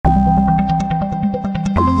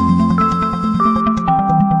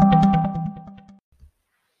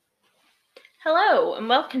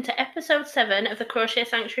welcome to episode 7 of the Crochet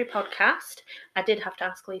Sanctuary podcast. I did have to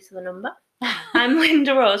ask Lisa the number. I'm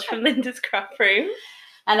Linda Rose from Linda's Craft Room.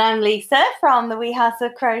 And I'm Lisa from the Wee House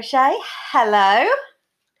of Crochet. Hello.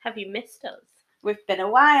 Have you missed us? We've been a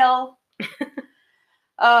while.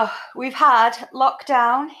 We've had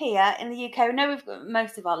lockdown here in the UK. I know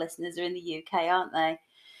most of our listeners are in the UK, aren't they?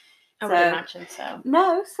 I would imagine so.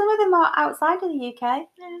 No, some of them are outside of the UK,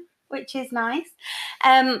 which is nice.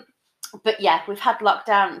 But yeah, we've had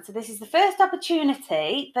lockdown. So this is the first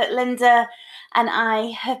opportunity that Linda and I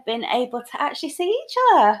have been able to actually see each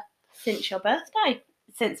other. Since your birthday.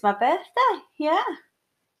 Since my birthday, yeah.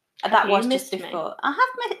 That was just before. Me? I have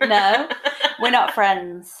missed. No, we're not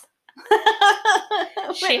friends.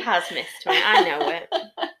 She has missed me. I know it.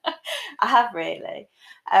 I have really.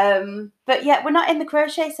 But yeah, we're not in the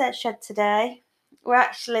crochet shed today. We're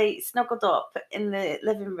actually snuggled up in the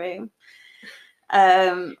living room.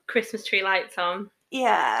 Christmas tree lights on.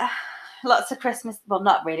 Yeah. Lots of Christmas. Well,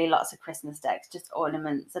 not really lots of Christmas decks, just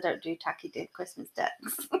ornaments. I don't do tacky Christmas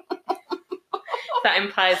decks. That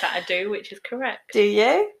implies that I do, which is correct. Do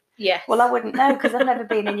you? Yes. Well, I wouldn't know because I've never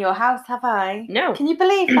been in your house, have I? No. Can you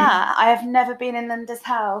believe that? I have never been in Linda's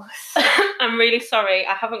house. I'm really sorry.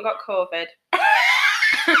 I haven't got COVID.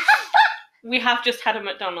 We have just had a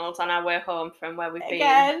McDonald's on our way home from where we've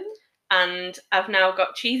been. And I've now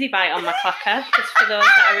got Cheesy Bite on my clacker, just for those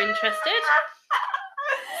that are interested.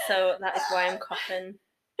 So that is why I'm coughing.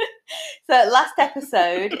 So last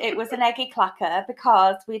episode, it was an eggy clacker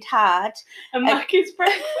because we'd had a Maccies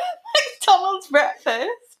breakfast. McDonald's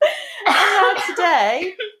breakfast. And now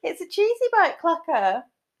today, it's a Cheesy Bite clacker.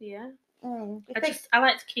 Yeah. I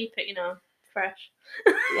like to keep it, fresh.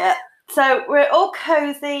 Yeah. So we're all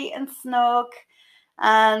cosy and snug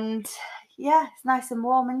and yeah, it's nice and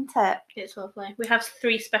warm, isn't it? It's lovely. We have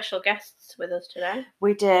 3 special guests with us today.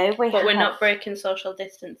 We do. But we're not breaking social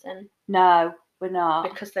distancing. No, we're not.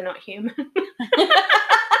 Because they're not human.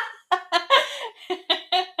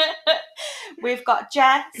 We've got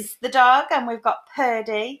Jess, the dog, and we've got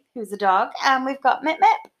Purdy, who's a dog, and we've got Mip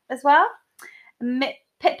Mip as well.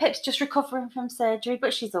 Pip's just recovering from surgery,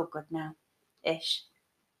 but she's all good now, ish.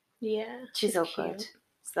 Yeah, she's all cute. Good.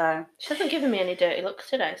 So she hasn't given me any dirty looks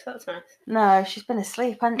today, so that's nice. No, she's been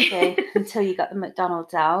asleep, hasn't she? Until you got the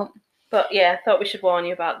McDonald's out. But yeah, I thought we should warn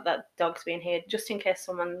you about that dogs being here, just in case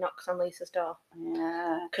someone knocks on Lisa's door.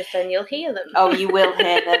 Yeah. Because then you'll hear them. Oh, you will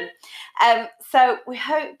hear them. So we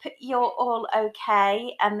hope you're all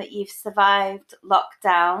okay and that you've survived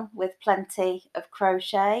lockdown with plenty of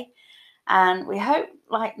crochet. And we hope,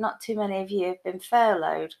 not too many of you have been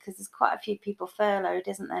furloughed, because there's quite a few people furloughed,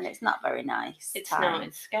 isn't there? And it's not very nice. It's not.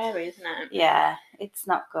 It's scary, isn't it? Yeah, it's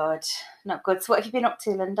not good. Not good. So what have you been up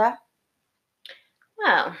to, Linda?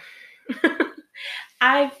 Well,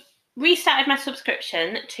 I've restarted my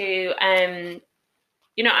subscription to,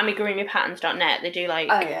 amigurumiPatterns.net. They do,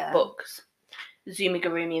 books,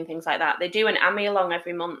 Zumigurumi and things like that. They do an Ami along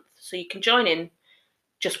every month. So you can join in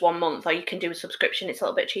just 1 month, or you can do a subscription. It's a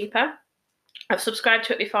little bit cheaper. I've subscribed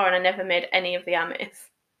to it before and I never made any of the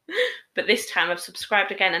Amis. But this time I've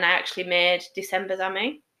subscribed again and I actually made December's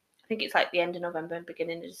Ami. I think it's the end of November and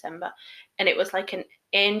beginning of December. And it was an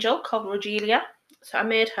angel called Rogelia. So I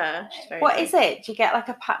made her. She's very What is it? Do you get a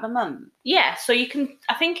pattern a month? Yeah, so you can,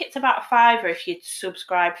 I think it's about £5 if you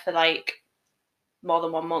subscribe for more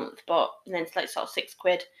than 1 month. But and then it's sort of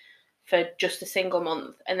 £6 for just a single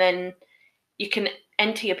month. And then you can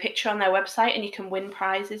enter your picture on their website and you can win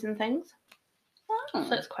prizes and things. So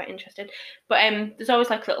that's quite interesting. But there's always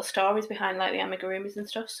little stories behind the amigurumis and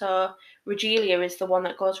stuff. So Rogelia is the one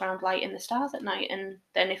that goes around lighting the stars at night, and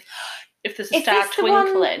then if there's a star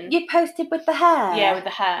twinkling, you posted with the hair. Yeah, with the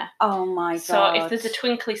hair. Oh my god! So if there's a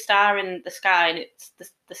twinkly star in the sky and it's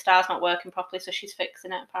the star's not working properly, so she's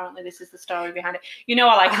fixing it. Apparently, this is the story behind it.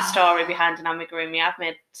 I like a story behind an amigurumi. I've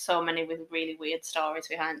made so many with really weird stories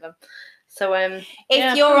behind them. So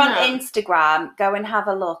if you're on Instagram, go and have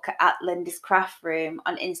a look at Linda's Craft Room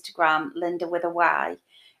on Instagram, Linda with a Y,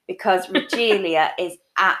 because Rogelia is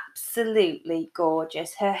absolutely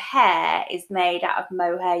gorgeous. Her hair is made out of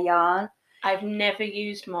mohair yarn. I've never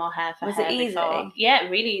used mohair for hair before. Was it easy? Before. Yeah,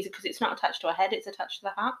 really easy because it's not attached to a head; it's attached to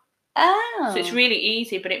the hat. Oh. So it's really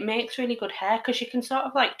easy, but it makes really good hair because you can sort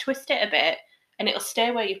of twist it a bit and it'll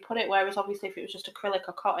stay where you put it. Whereas obviously if it was just acrylic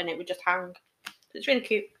or cotton, it would just hang. So it's really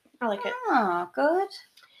cute. I like it. Oh, good.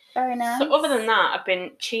 Very nice. So other than that, I've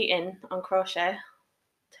been cheating on crochet.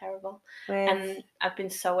 Terrible. And I've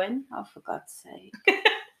been sewing. Oh, for God's sake.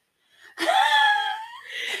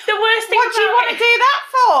 The worst thing What do you want to do that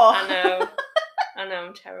for? I know,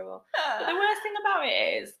 I'm terrible. But the worst thing about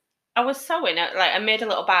it is, I I was sewing it, like I made a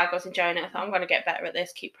little bag, I was enjoying it, I thought I'm going to get better at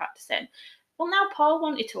this, keep practicing. Well, now Paul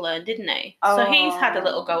wanted to learn, didn't he? So he's had a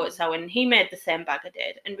little go at sewing, he made the same bag I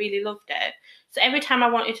did and really loved it. So every time I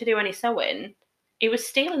wanted to do any sewing, he was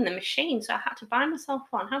stealing the machine, so I had to buy myself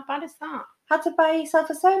one. How bad is that? Had to buy yourself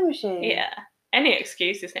a sewing machine? Yeah. Any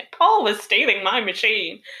excuses now. Paul was stealing my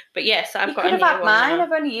machine. But yes, I've got a new one. You could have had mine, now.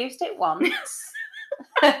 I've only used it once.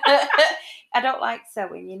 I don't like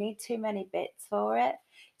sewing, you need too many bits for it.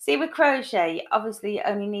 See, with crochet, obviously you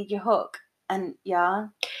only need your hook and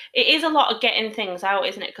yarn. It is a lot of getting things out,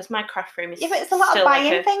 isn't it? Because my craft room is Yeah, but it's a lot of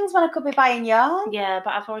buying things when I could be buying yarn. Yeah,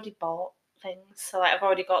 but I've already bought things, so like, I've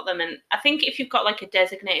already got them. And I think if you've got like a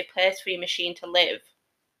designated place for your machine to live,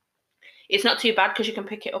 it's not too bad because you can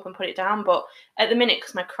pick it up and put it down. But at the minute,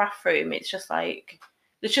 because my craft room, it's just like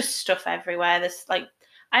there's just stuff everywhere. There's like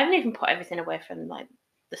I haven't even put everything away from like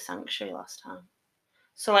the sanctuary last time,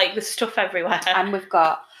 so like there's stuff everywhere. And we've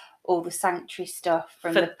got all the sanctuary stuff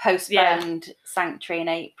from the postponed sanctuary in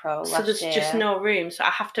April so there's year. Just no room, so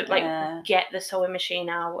I have to like get the sewing machine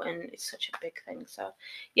out, and it's such a big thing. So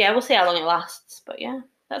yeah, we'll see how long it lasts, but yeah,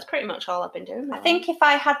 that's pretty much all I've been doing. I think if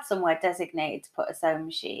I had somewhere designated to put a sewing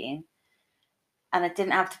machine and I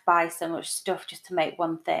didn't have to buy so much stuff just to make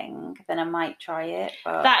one thing, then I might try it.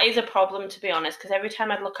 But that is a problem, to be honest, because every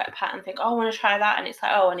time I'd look at a pattern and think, oh, I want to try that, and it's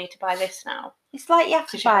like, oh, I need to buy this now. It's like you have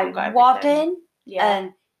to buy wadding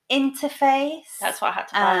and interface. That's what I had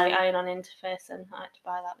to buy, iron-on interface, and I had to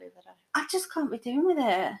buy that the other day. I just can't be doing with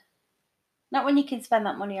it. Not when you can spend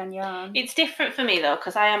that money on yarn. It's different for me, though,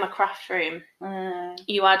 because I am a craft room.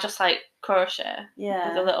 You are just like crochet. Yeah.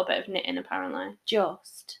 With a little bit of knitting, apparently.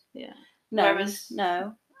 Just. Yeah. No,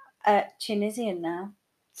 Tunisian now.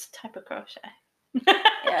 It's a type of crochet.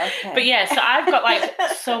 Yeah, okay. But yeah, so I've got like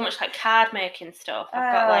so much like card making stuff.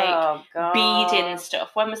 I've got like beading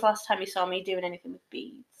stuff. When was the last time you saw me doing anything with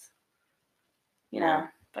beads? You know?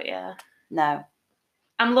 But yeah. No.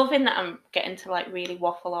 I'm loving that I'm getting to like really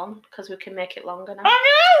waffle on because we can make it longer now. Oh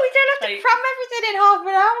no, we don't have to cram everything in half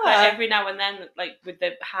an hour. Like every now and then, like with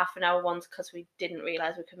the half an hour ones, because we didn't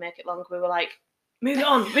realise we could make it longer, we were like, move it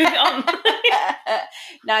on.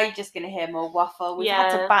 Now you're just going to hear more waffle. We've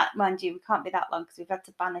had to mind you, we can't be that long because we've had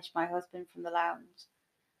to banish my husband from the lounge.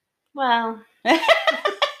 Well,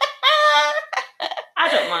 I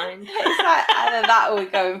don't mind. It's like either that or we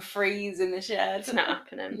go and freeze in the shed. It's not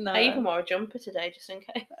happening. No. I even wore a jumper today just in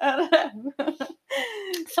case.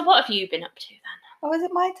 So what have you been up to then? Oh, is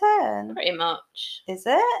it my turn? Pretty much. Is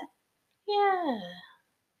it? Yeah.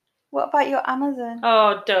 What about your Amazon?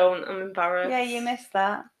 Oh, don't. I'm embarrassed. Yeah, you missed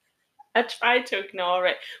that. I tried to ignore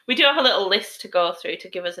it. We do have a little list to go through to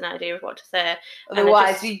give us an idea of what to say.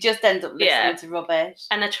 Otherwise, we just end up listening to rubbish.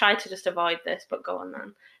 And I tried to just avoid this, but go on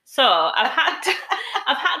then. So I've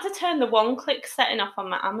had to turn the one-click setting off on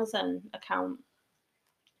my Amazon account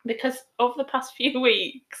because over the past few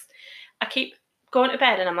weeks, I keep going to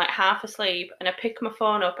bed and I'm like half asleep, and I pick my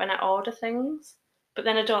phone up and I order things, but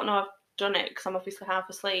then I don't know I've done it because I'm obviously half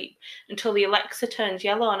asleep until the Alexa turns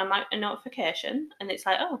yellow and I'm like a notification, and it's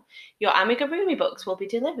like, oh, your amigurumi books will be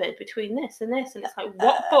delivered between this and this, and it's like,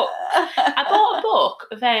 what book? I bought a book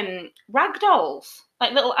of rag dolls,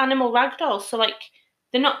 like little animal rag dolls, so like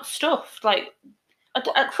they're not stuffed, like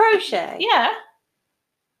crochet. Yeah,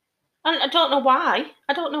 and I don't know why.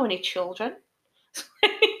 I don't know any children,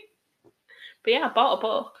 but yeah, I bought a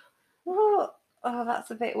book. Oh,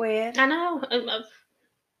 that's a bit weird. I know.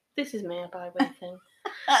 This is me, I buy weird things.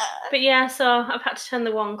 But yeah, so I've had to turn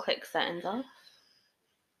the one-click settings off.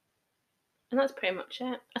 And that's pretty much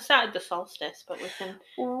it. I started the solstice, but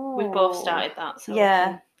we've both started that, so we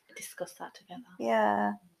can discuss that together.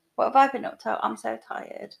 Yeah. What have I been up to? I'm so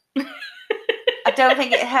tired. I don't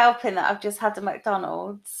think it's helping that I've just had a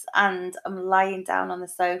McDonald's and I'm lying down on the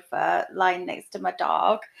sofa, lying next to my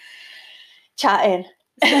dog, chatting.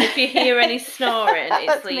 So if you hear any snoring,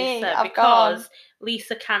 it's Lisa, because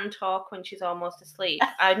Lisa can talk when she's almost asleep.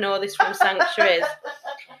 I know this from sanctuaries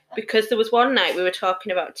because there was one night we were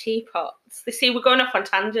talking about teapots. You see, we're going off on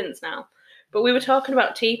tangents now, but we were talking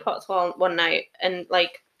about teapots one night, and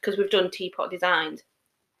like, because we've done teapot designs,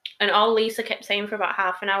 and all Lisa kept saying for about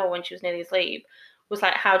half an hour when she was nearly asleep was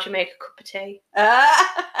like, how do you make a cup of tea?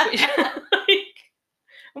 Which, like,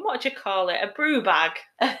 and what do you call it? A brew bag.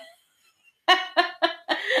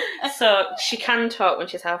 So she can talk when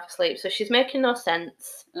she's half asleep, so she's making no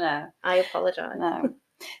sense. No. I apologise. No.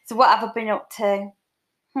 So what have I been up to?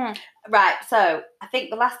 Right, so I think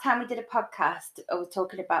the last time we did a podcast, I was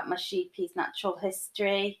talking about my sheepy's natural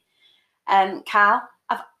history. Cal,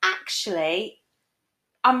 I've actually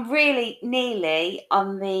I'm really nearly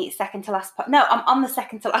on the second to last part. No, I'm on the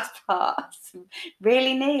second to last part.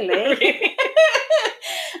 Really nearly. Really?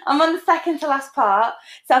 I'm on the second to last part.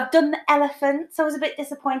 So I've done the elephants. I was a bit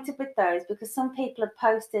disappointed with those because some people have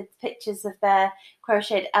posted pictures of their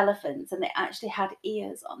crocheted elephants and they actually had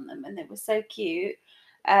ears on them and they were so cute.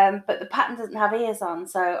 But the pattern doesn't have ears on,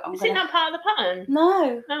 so Is it not part of the pattern?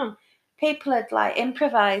 No. Oh. People had like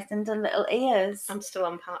improvised and done little ears. I'm still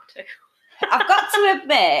on part 2. I've got to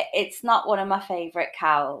admit, it's not one of my favourite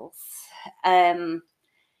cowls.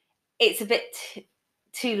 It's a bit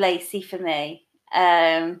too lacy for me.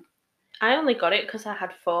 I only got it because I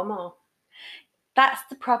had FOMO. That's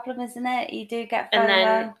the problem, isn't it? You do get FOMO. And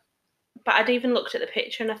then, but I'd even looked at the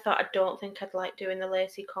picture and I thought, I don't think I'd like doing the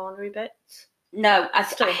lacy cornery bits. No, I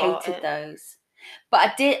hated those.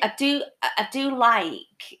 But I do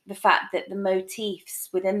like the fact that the motifs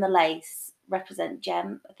within the lace represent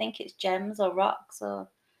gem. I think it's gems or rocks or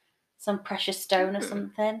some precious stone or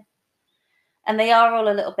something. And they are all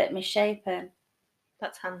a little bit misshapen.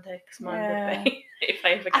 That's handy because mine would be if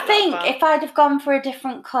I ever get I think that far. if I'd have gone for a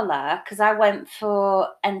different colour, because I went for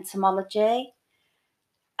entomology,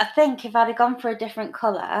 I think if I'd have gone for a different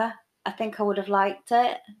colour, I think I would have liked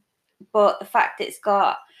it. But the fact it's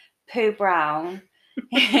got poo brown,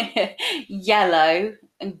 yellow,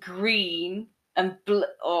 and green, and blue.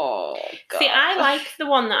 Oh, God. See, I like the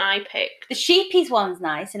one that I picked. The sheepies one's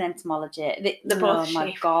nice in entomology. Oh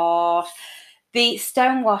my gosh. The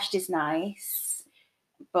stonewashed is nice.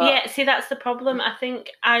 But yeah, see, that's the problem. I think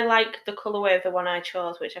I like the colourway of the one I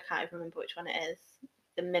chose, which I can't even remember which one it is.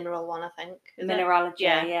 The mineral one, I think. Mineralogy,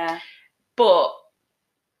 yeah. But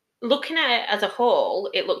looking at it as a whole,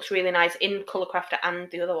 it looks really nice in Colourcrafter and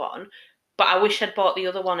the other one. But I wish I'd bought the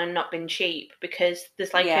other one and not been cheap because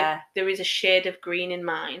there's like there is a shade of green in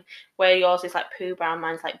mine where yours is like poo brown,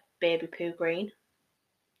 mine's like baby poo green.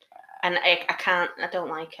 And I don't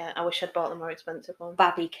like it. I wish I'd bought the more expensive one.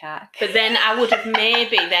 Babby cack. But then I would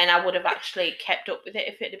have actually kept up with it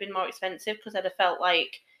if it had been more expensive because I'd have felt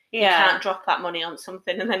like you can't drop that money on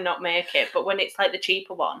something and then not make it. But when it's like the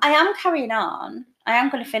cheaper one. I am carrying on. I am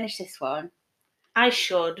going to finish this one. I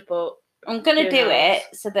should, but I'm going to do it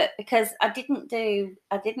so that because I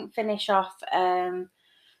didn't finish off,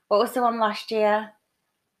 what was the one last year?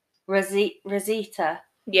 Rosita.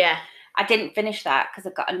 Yeah. I didn't finish that because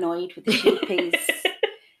I got annoyed with the sheepies.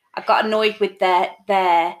 I got annoyed with their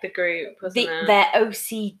the group, their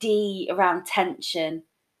OCD around tension.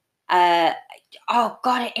 Oh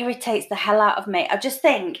God, it irritates the hell out of me. I just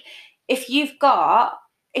think maybe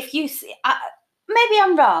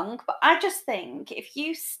I'm wrong, but I just think if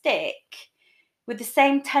you stick with the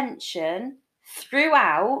same tension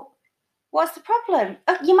throughout, what's the problem?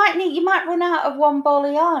 You might run out of one ball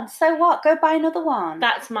of yarn. So what? Go buy another one.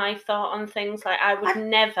 That's my thought on things. Like I would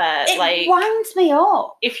never It winds me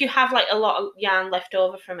up. If you have like a lot of yarn left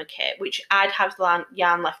over from a kit, which I'd have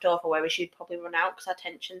yarn left over, whereas you'd probably run out because our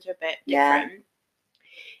tensions are a bit different. Yeah.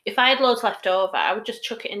 If I had loads left over, I would just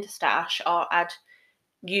chuck it into stash, or I'd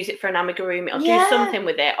use it for an amigurumi, or do something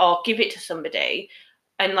with it, or give it to somebody.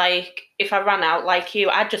 And like, if I ran out like you,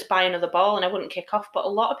 I'd just buy another ball and I wouldn't kick off. But a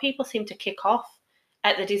lot of people seem to kick off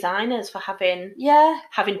at the designers for having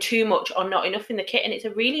too much or not enough in the kit. And it's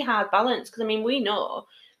a really hard balance because, I mean, we know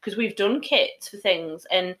because we've done kits for things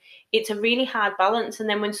and it's a really hard balance. And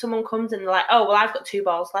then when someone comes and they're like, oh, well, I've got 2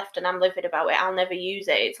 balls left and I'm livid about it, I'll never use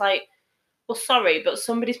it. It's like, well, sorry, but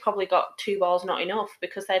somebody's probably got 2 balls not enough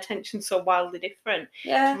because their tension's so wildly different.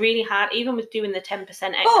 Yeah. It's really hard, even with doing the 10%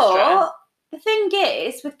 extra. But the thing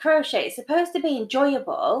is, with crochet, it's supposed to be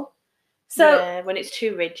enjoyable. So when it's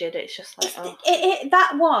too rigid, it's just like,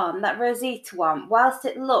 that Rosita one, whilst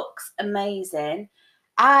it looks amazing,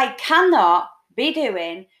 I cannot be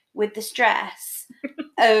doing with the stress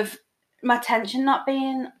of my tension not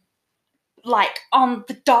being like on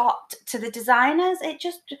the dot to the designers.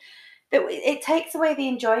 It takes away the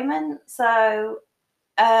enjoyment. So,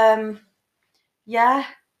 yeah.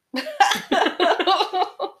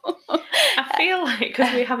 I feel like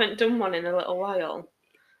because we haven't done one in a little while,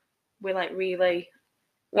 we're like really,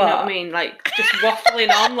 you know what I mean? Like just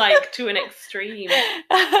waffling on like to an extreme.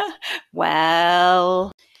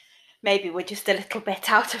 Well, maybe we're just a little bit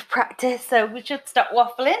out of practice, so we should stop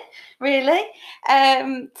waffling, really.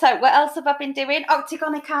 So what else have I been doing?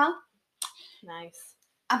 Octagonical. Nice.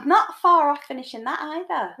 I'm not far off finishing that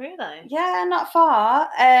either. Really? Yeah, not far.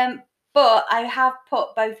 But I have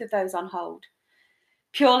put both of those on hold.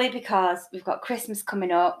 Purely because we've got Christmas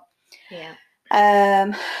coming up. Yeah.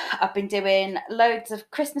 I've been doing loads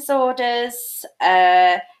of Christmas orders,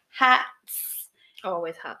 hats.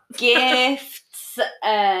 Always hats. Gifts.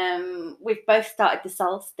 We've both started the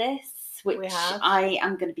solstice, which We have. I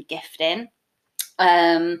am going to be gifting.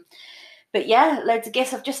 But yeah, loads of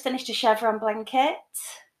gifts. I've just finished a chevron blanket,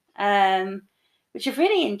 which I've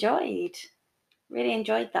really enjoyed. Really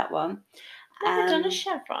enjoyed that one. Never done a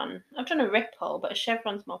chevron. I've done a ripple, but a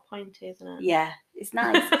chevron's more pointy, isn't it? Yeah, it's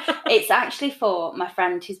nice. It's actually for my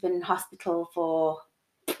friend who's been in hospital for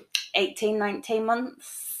 18, 19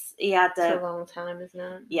 months. He had It's a long time, isn't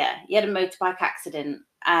it? Yeah, he had a motorbike accident,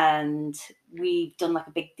 and we've done like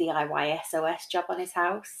a big DIY SOS job on his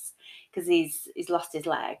house because he's lost his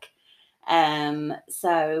leg.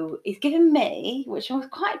 So he's given me, which I was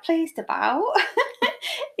quite pleased about.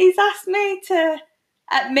 He's asked me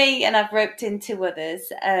and I've roped in 2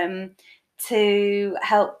 others, to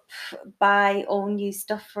help buy all new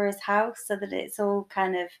stuff for his house so that it's all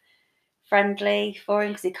kind of friendly for him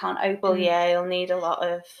because he can't open. Well, yeah, he'll need a lot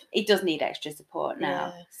of. He does need extra support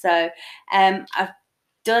now. Yeah. So I've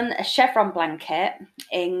done a chevron blanket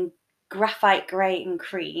in graphite grey and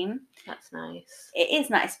cream. That's nice. It is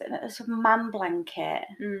nice, but it's a man blanket,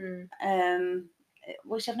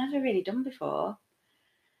 which I've never really done before.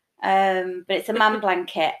 But it's a man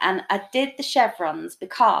blanket, and I did the chevrons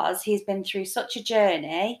because he's been through such a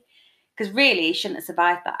journey. Because really, he shouldn't have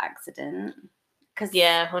survived that accident.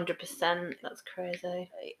 Yeah, 100%. That's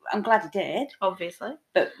crazy. I'm glad he did. Obviously.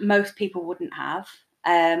 But most people wouldn't have.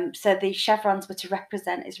 So the chevrons were to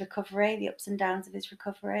represent his recovery, the ups and downs of his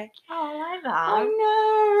recovery. Oh, I like that. I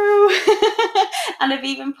know. And I've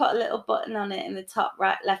even put a little button on it in the top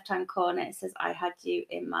right left-hand corner. It says, had you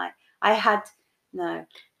in my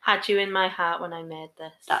heart when I made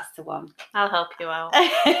this. That's the one. I'll help you out.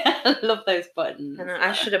 I love those buttons. I know,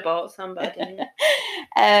 I should have bought some, but I didn't.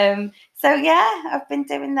 So yeah, I've been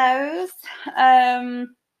doing those.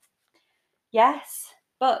 Yes,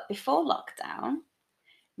 but before lockdown,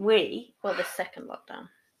 the second lockdown.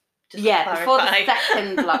 Before the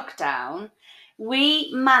second lockdown,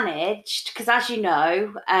 we managed, because as you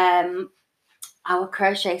know, our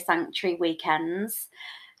crochet sanctuary weekends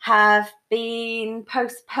have been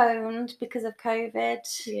postponed because of COVID.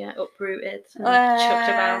 Yeah, uprooted and chucked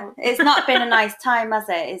about. It's not been a nice time, has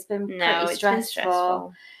it? It's been pretty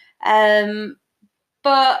stressful.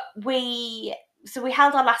 But we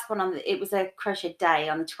held our last one it was a crochet day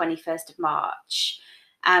on the 21st of March.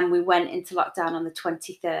 And we went into lockdown on the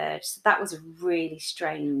 23rd. So that was really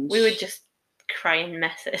strange. We were just crying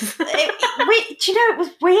messes. Do you know, it was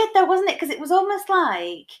weird though, wasn't it? Because it was almost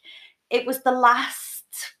like it was the last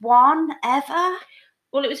one ever.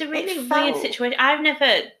 Well, it was a really weird situation. I've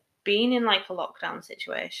never been in like a lockdown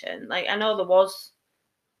situation. Like, I know there was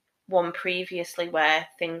one previously where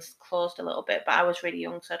things closed a little bit, but I was really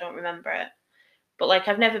young, so I don't remember it. But like,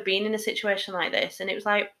 I've never been in a situation like this, and it was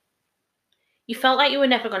like, you felt like you were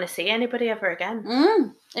never going to see anybody ever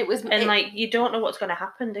again. It was, like, you don't know what's going to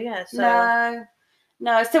happen, do you? So,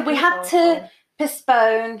 no. So we had to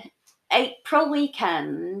postpone April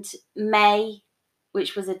weekend, May,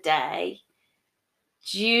 which was a day,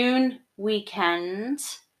 June weekend,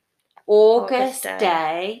 August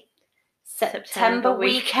day, September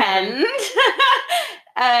weekend.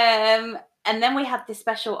 And then we had the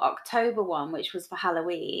special October one, which was for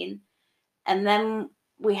Halloween. And then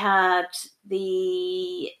we had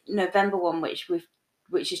the November one, which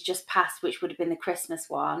is just passed, which would have been the Christmas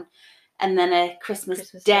one. And then a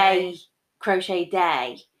Christmas Day crochet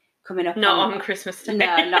day coming up. Not on Christmas Day.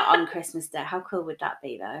 No, not on Christmas Day. How cool would that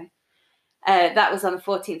be, though? That was on the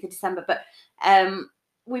 14th of December. But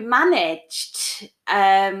we managed,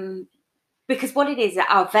 because what it is,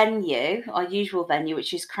 our venue, our usual venue,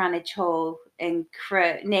 which is Cranage Hall in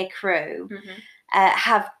near Crewe,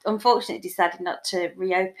 have unfortunately decided not to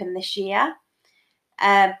reopen this year.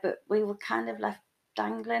 But we were kind of left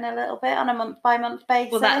dangling a little bit on a month-by-month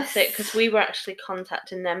basis. Well, that's it, because we were actually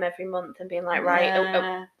contacting them every month and being like,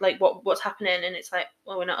 right, like what's happening? And it's like,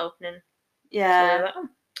 well, we're not opening. Yeah.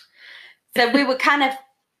 So we were kind of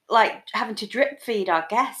like having to drip feed our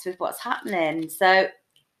guests with what's happening. So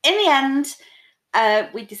in the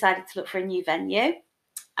end, we decided to look for a new venue.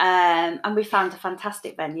 And we found a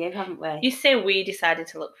fantastic venue, haven't we? You say we decided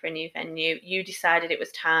to look for a new venue. You decided it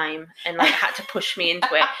was time and like had to push me into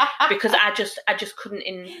it because I just couldn't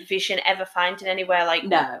envision ever finding anywhere like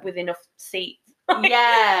with enough seats.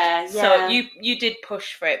 Yeah. So you did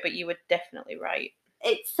push for it, but you were definitely right.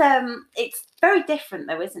 It's very different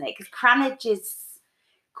though, isn't it? Because Cranage is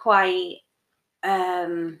quite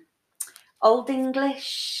old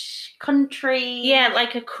English country. Yeah,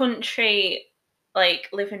 like a country like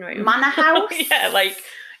living room, manor house. Yeah, like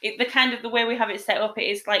the way we have it set up, it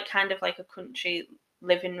is like kind of like a country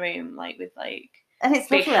living room, like with like And it's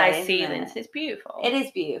big lovely, high isn't ceilings. it? It's beautiful. It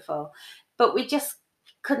is beautiful. But we just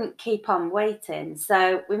couldn't keep on waiting.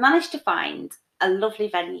 So we managed to find a lovely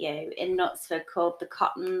venue in Knutsford called the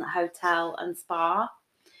Cotton Hotel and Spa.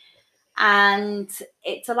 And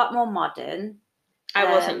it's a lot more modern. I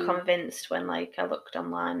wasn't convinced when like I looked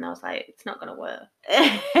online and I was like, it's not going to work.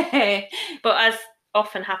 But as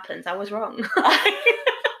often happens, I was wrong.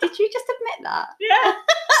 Did you just admit that?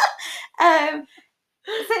 Yeah.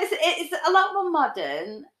 So it's a lot more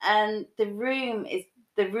modern, and the room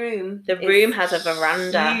has a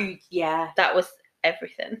veranda. Huge. Yeah, that was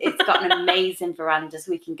everything. It's got an amazing veranda,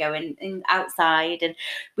 so we can go in outside, and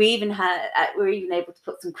we were even able to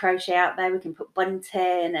put some crochet out there. We can put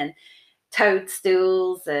bunting and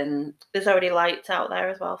toadstools, and there's already lights out there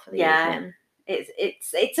as well for the evening.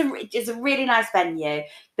 It's a really nice venue.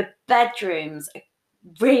 The bedrooms are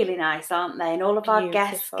really nice, aren't they? And all of our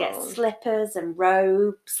guests get slippers and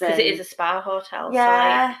robes. Because it is a spa hotel.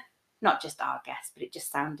 Yeah. So like, not just our guests, but it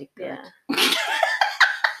just sounded good. Yeah.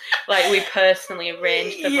 Like we personally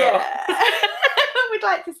arranged the robes. We'd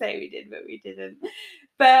like to say we did, but we didn't.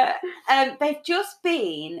 But they've just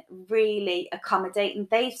been really accommodating.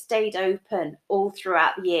 They've stayed open all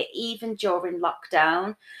throughout the year, even during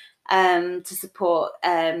lockdown, to support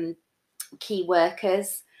key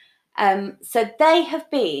workers. So they have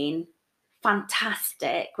been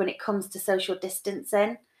fantastic when it comes to social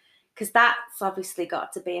distancing, because that's obviously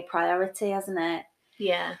got to be a priority, hasn't it?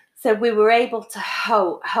 Yeah. So we were able to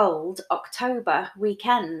hold October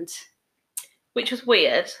weekend. Which was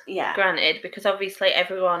weird, yeah. Granted, because obviously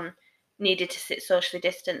everyone needed to sit socially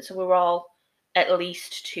distant, so we were all at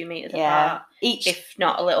least 2 meters apart, if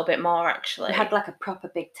not a little bit more, actually. We had like a proper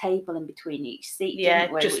big table in between each seat,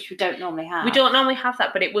 didn't we? Which we don't normally have. We don't normally have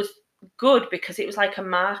that, but it was good because it was like a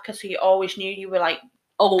marker, so you always knew you were like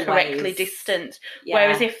correctly distanced. Yeah.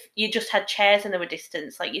 Whereas if you just had chairs and they were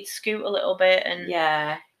distanced, like you'd scoot a little bit, and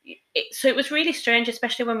so it was really strange,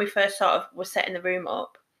 especially when we first sort of were setting the room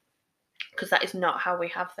up, because that is not how we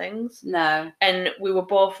have things. No. And we were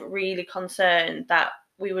both really concerned that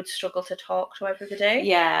we would struggle to talk to everybody.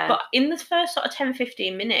 Yeah. But in the first sort of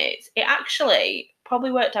 10-15 minutes, it actually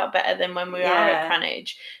probably worked out better than when we were at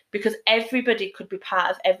Cranage, because everybody could be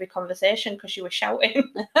part of every conversation because you were shouting.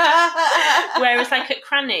 Whereas like at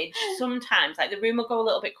Cranage, sometimes like the room will go a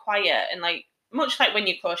little bit quiet, and like much like when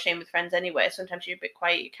you're crocheting with friends anyway, sometimes you're a bit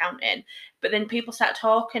quiet, you're counting, but then people start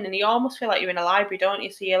talking and you almost feel like you're in a library, don't you?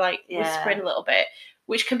 So you're like whispering a little bit,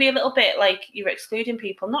 which can be a little bit like you're excluding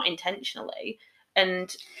people, not intentionally,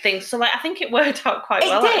 and things. So like I think it worked out quite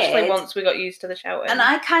well actually once we got used to the shouting. And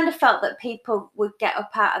I kind of felt that people would get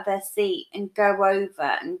up out of their seat and go over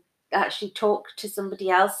and actually talk to somebody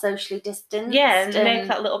else socially distanced. Yeah, and make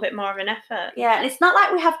that little bit more of an effort. Yeah, and it's not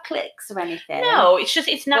like we have cliques or anything. No,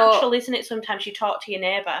 it's natural, isn't it? Sometimes you talk to your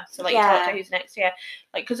neighbour, so like you talk to who's next to you.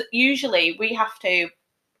 Like, because usually we have to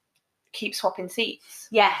keep swapping seats.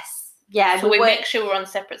 Yes. Yeah, so we make sure we're on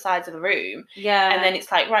separate sides of the room. Yeah. And then it's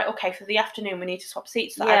like, right, okay, for the afternoon we need to swap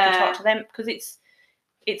seats so that I can talk to them, because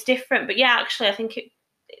it's different. But yeah, actually I think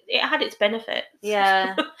it had its benefits.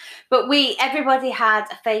 Yeah. But everybody had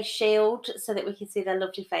a face shield so that we could see their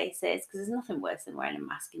lovely faces, because there's nothing worse than wearing a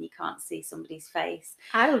mask and you can't see somebody's face.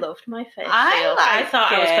 I loved my face shield. I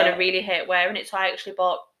thought I was going to really hate wearing it, so I actually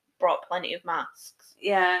brought plenty of masks.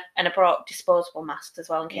 Yeah. And I brought disposable masks as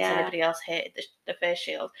well in case anybody else hated the face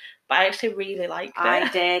shield. But I actually really liked it. I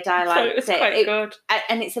did. I liked so it was quite good.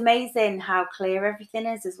 And it's amazing how clear everything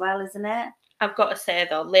is as well, isn't it? I've got to say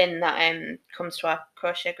though, Lynn that comes to our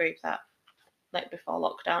crochet group that like before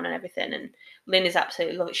lockdown and everything, and Lynn is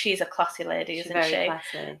absolutely lovely. She's a classy lady, isn't she? Very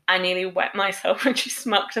classy. I nearly wet myself when she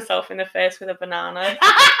smacked herself in the face with a banana.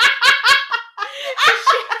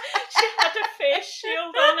 she had a face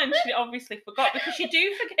shield on and she obviously forgot, because you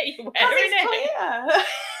do forget you're wearing it. Clear.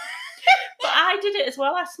 But I did it as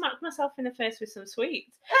well. I smacked myself in the face with some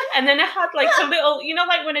sweets. And then I had like a little, you know,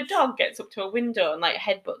 like when a dog gets up to a window and like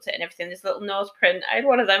headbutts it and everything, this little nose print. I had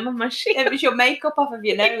one of them on my shield. It was your makeup off of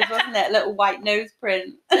your nose, wasn't it? A little white nose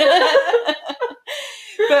print.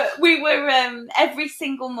 But we were, every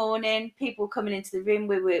single morning, people coming into the room,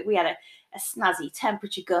 we had a snazzy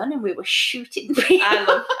temperature gun and we were shooting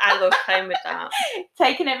people. I love playing with that.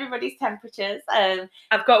 Taking everybody's temperatures.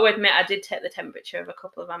 I've got to admit, I did take the temperature of a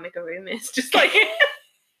couple of amigurumis, just like...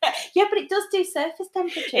 Yeah, but it does do surface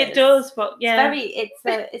temperatures. It does, but yeah.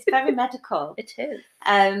 It's very medical. It is.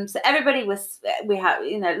 So everybody we had,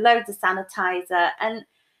 you know, loads of sanitizer, and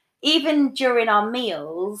even during our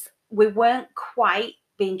meals, we weren't quite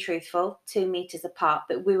being truthful, 2 meters apart,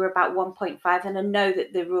 but we were about 1.5, and I know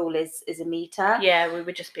that the rule is a meter. Yeah, we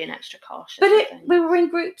were just being extra cautious. But we were in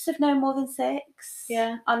groups of no more than 6.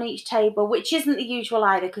 Yeah. On each table, which isn't the usual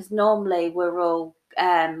either, because normally we're all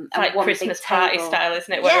it's like one Christmas big party table. style,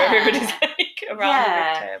 isn't it? Where everybody's like around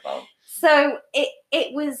the big table. So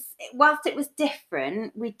it was, whilst it was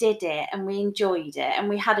different, we did it and we enjoyed it, and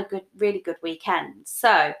we had a really good weekend.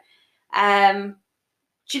 So,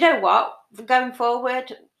 do you know what? Going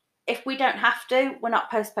forward, if we don't have to, we're not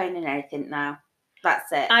postponing anything now. That's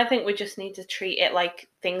it. I think we just need to treat it like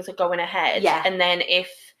things are going ahead. Yeah. And then if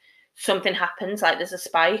something happens, like there's a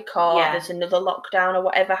spike or there's another lockdown or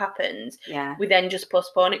whatever happens, we then just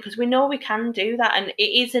postpone it, because we know we can do that, and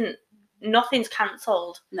it isn't, nothing's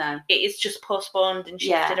cancelled. No. It is just postponed and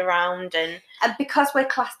shifted around. And because we're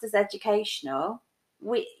classed as educational,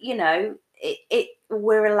 we, you know,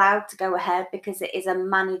 we're allowed to go ahead because it is a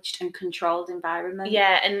managed and controlled environment.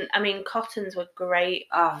 Yeah, and I mean, Cottons were great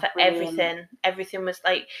for brilliant. everything. Everything was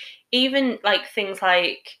like, even like things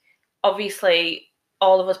like, obviously,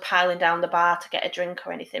 all of us piling down the bar to get a drink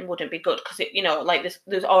or anything wouldn't be good, because it, you know, like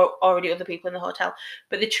there's already other people in the hotel.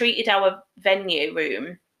 But they treated our venue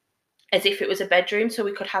room as if it was a bedroom, so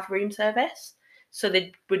we could have room service. So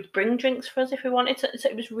they would bring drinks for us if we wanted to. So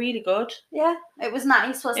it was really good. Yeah, it was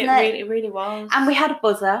nice, wasn't it? It really was. And we had a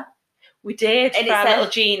buzzer. We did, and for our little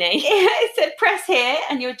genie. It said, press here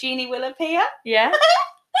and your genie will appear. Yeah.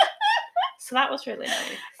 So that was really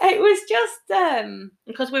nice. It was just...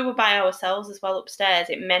 because we were by ourselves as well upstairs,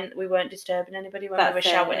 it meant we weren't disturbing anybody when we were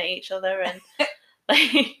shouting at each other. And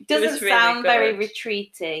like, doesn't sound very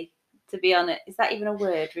retreaty, to be honest. Is that even a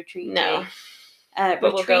word, retreaty? No. But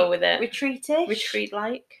we'll go with it. Retreaty?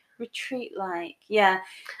 Retreat-like, yeah.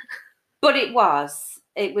 But it was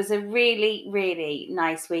a really, really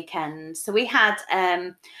nice weekend. So we had,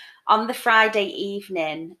 on the Friday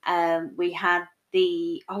evening, we had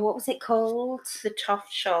what was it called? The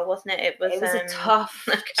Toft Show, wasn't it? It was a Toft.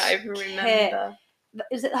 I can't even remember.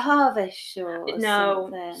 Was it the Harvest Show? No,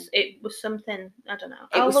 something? It was something. I don't know.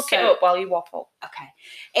 I'll look it up while you waffle. Okay.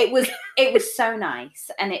 It was so nice,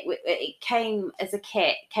 and it came as a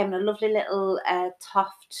kit. It came in a lovely little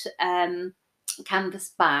Toft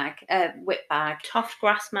canvas bag, whip bag. Toft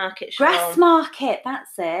Grass Market Show. Grass Market,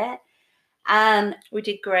 that's it. And we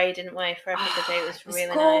did grey, didn't we, for everybody? It was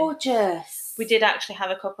really gorgeous. Nice. We did actually have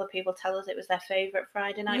a couple of people tell us it was their favourite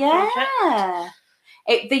Friday night project.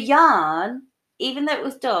 The yarn, even though it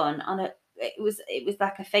was done on it was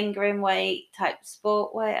like a fingering weight type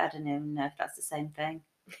sport weight. I don't even know if that's the same thing.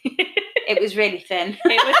 It was really thin.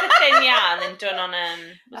 It was a thin yarn and done on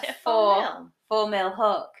was it a 4 mil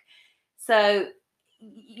hook. So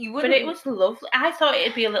you wouldn't. But it was lovely. I thought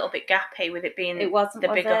it'd be a little bit gappy with it being the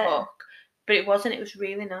bigger hook. But it wasn't. It was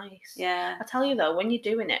really nice. Yeah. I tell you though, when you're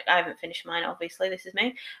doing it, I haven't finished mine, obviously, this is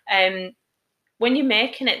me. When you're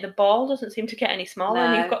making it, the ball doesn't seem to get any smaller,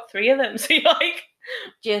 and you've got 3 of them, so you're like,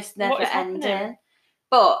 just never ending.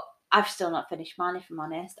 But I've still not finished mine, if I'm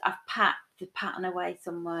honest. I've packed the pattern away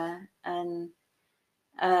somewhere, and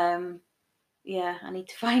I need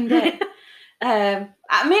to find it. I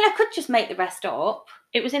mean, I could just make the rest up.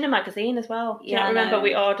 It was in a magazine as well. Do you not remember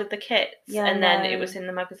we ordered the kits and then it was in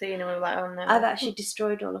the magazine and we were like, oh no. I've actually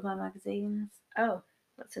destroyed all of my magazines. Oh,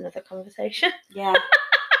 that's another conversation. Yeah.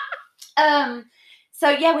 So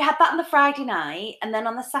yeah, we had that on the Friday night, and then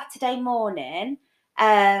on the Saturday morning,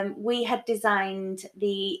 we had designed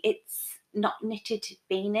the It's Not Knitted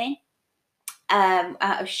beanie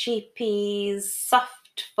out of sheepies,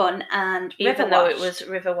 soft fun, and even though it was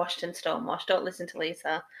river washed and stone washed. Don't listen to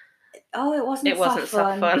Lisa. Oh, it wasn't soft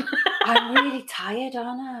fun. I'm really tired,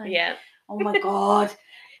 aren't I? Yeah. Oh my God.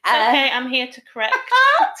 It's okay, I'm here to correct.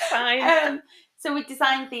 It's fine. So we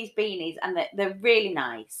designed these beanies, and they're really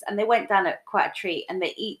nice, and they went down at quite a treat, and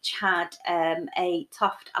they each had a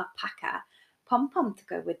Toft alpaca pom-pom to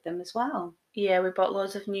go with them as well. Yeah, we bought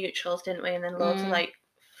loads of neutrals, didn't we? And then loads of like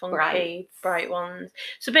funky, bright ones.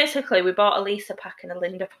 So basically, we bought a Lisa pack and a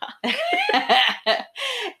Linda pack.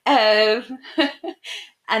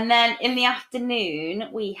 And then in the afternoon,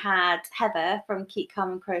 we had Heather from Keep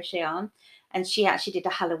Calm and Crochet On, and she actually did a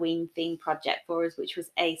Halloween theme project for us, which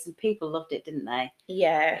was ace, and people loved it, didn't they?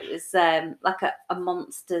 Yeah. It was like a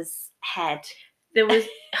monster's head. There was,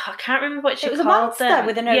 I can't remember what she called them. It was a monster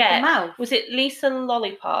with an open mouth. Was it Lisa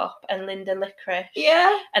Lollipop and Linda Licorice?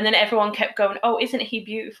 Yeah. And then everyone kept going, oh, isn't he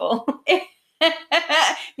beautiful?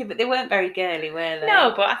 Yeah, but they weren't very girly, were they?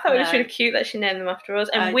 No, but I thought it was really cute that she named them after us.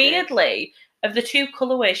 And weirdly, of the 2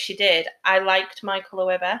 colourways she did, I liked my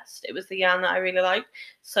colourway best. It was the yarn that I really liked.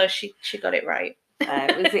 So she got it right.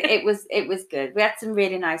 It was good. We had some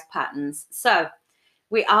really nice patterns. So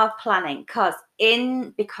We are planning because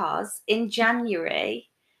in January,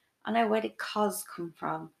 I know, where did cos come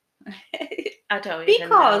from? I don't even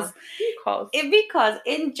know. Because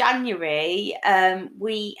in January,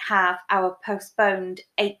 we have our postponed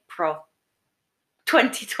April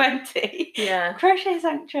 2020 crochet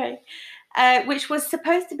sanctuary, which was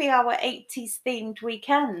supposed to be our 80s themed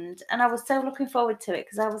weekend, and I was so looking forward to it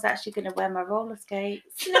because I was actually going to wear my roller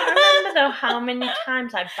skates. I remember though how many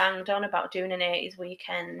times I banged on about doing an 80s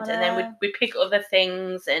weekend, and then we'd pick other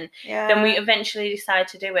things, and then we eventually decided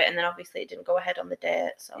to do it, and then obviously it didn't go ahead on the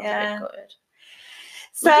date, so I was a bit gutted.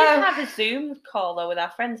 So, we did have a Zoom call though with our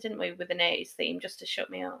friends, didn't we, with an 80s theme just to shut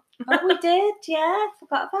me up. Oh, we did, yeah.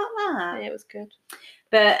 Forgot about that. Yeah, it was good.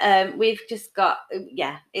 But we've just got,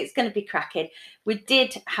 it's going to be cracking. We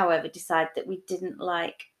did, however, decide that we didn't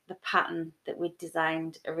like the pattern that we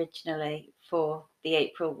designed originally for the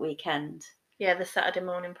April weekend. Yeah, the Saturday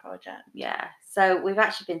morning project. Yeah. So we've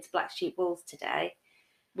actually been to Black Sheep Wools today.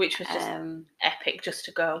 Which was just epic just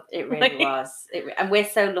to go. It really was. And we're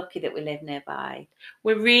so lucky that we live nearby.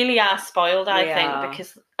 We really are spoiled, I think,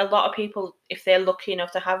 because a lot of people, if they're lucky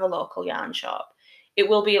enough to have a local yarn shop, it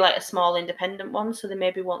will be like a small independent one, so they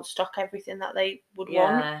maybe won't stock everything that they would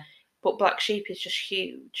want. But Black Sheep is just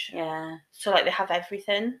huge. Yeah. So like they have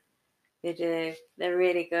everything. They do. They're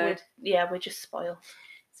really good. We're just spoiled.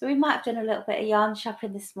 So we might have done a little bit of yarn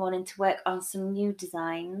shopping this morning to work on some new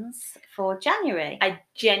designs for January. I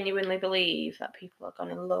genuinely believe that people are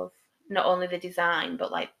going to love not only the design,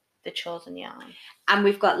 but like the chosen yarn. And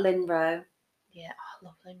we've got Lynn Rowe. Yeah, I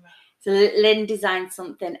love Lynn Rowe. So Lynn designed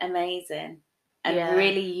something amazing and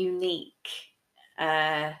really unique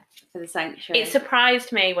for the sanctuary. It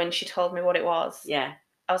surprised me when she told me what it was. Yeah.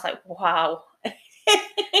 I was like, wow.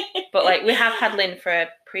 But like we have had Lynn for a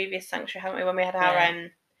previous sanctuary, haven't we? When we had our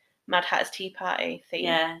Mad Hatter's Tea Party theme.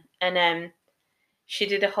 Yeah. And she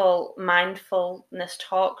did a whole mindfulness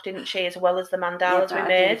talk, didn't she? As well as the mandalas we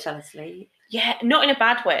made. I fell asleep. Yeah, not in a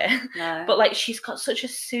bad way. No. But like she's got such a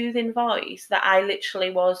soothing voice that I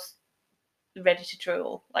literally was ready to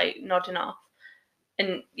drool, like nodding off.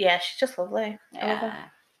 And yeah, she's just lovely. I love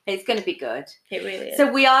her. It's going to be good. It really is. So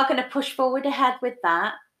we are going to push forward ahead with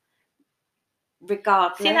that.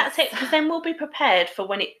 Regardless. See, that's it, because then we'll be prepared for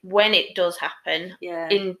when it does happen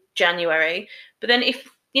in January. But then if,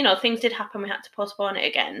 things did happen, we had to postpone it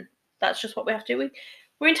again. That's just what we have to do.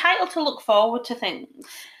 We're entitled to look forward to things,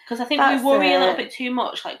 because I think we worry a little bit too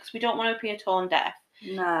much, like, because we don't want to appear tone deaf.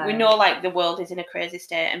 No. We know, like, the world is in a crazy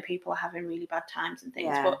state and people are having really bad times and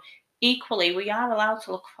things, but equally, we are allowed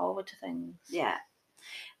to look forward to things. Yeah.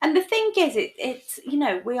 And the thing is, it's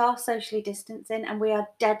we are socially distancing and we are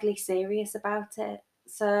deadly serious about it.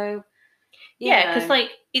 So, because like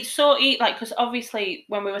it's so because obviously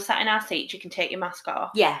when we were sat in our seats, you can take your mask off.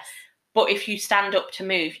 Yes. But if you stand up to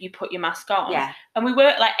move, you put your mask on. Yeah. And we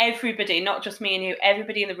were like everybody, not just me and you.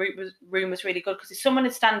 Everybody in the room was really good, because if someone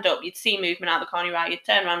had stand up, you'd see movement out of the corner of your eye. You'd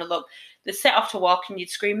turn around and look. They'd set off to walk, and you'd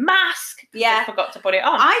scream "mask." Yeah. They forgot to put it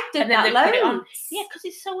on. I did and then that loads. Put it on. Yeah, because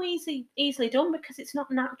it's so easily done, because it's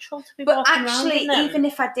not natural to be walking around. But actually, even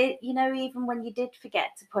if I did, even when you did forget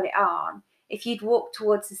to put it on, if you'd walk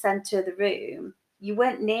towards the centre of the room, you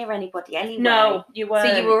weren't near anybody anyway. No, you weren't.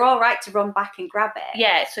 So you were all right to run back and grab it.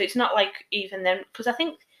 Yeah, so it's not like even then, because I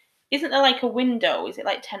think, isn't there like a window? Is it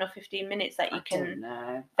like 10 or 15 minutes that you can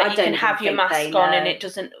have your mask on and it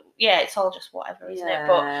doesn't? Yeah, it's all just whatever, isn't it?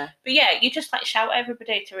 But yeah, you just like shout at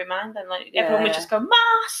everybody to remind them. Like everyone would just go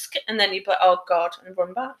mask, and then you'd be like, oh god, and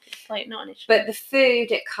run back. It's like not an issue. But the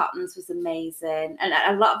food at Cotton's was amazing, and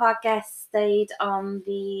a lot of our guests stayed on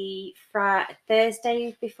the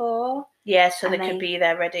Thursday before. Yeah, so they could be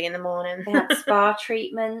there ready in the morning. They had spa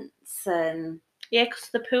treatments and. Yeah, because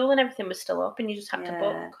the pool and everything was still up, and you just had to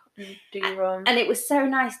book and do your own. And it was so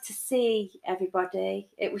nice to see everybody.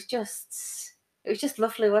 It was just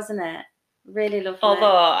lovely, wasn't it? Really lovely.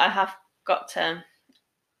 Although I have got to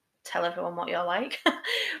tell everyone what you're like.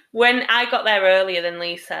 When I got there earlier than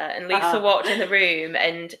Lisa, and Lisa walked in the room,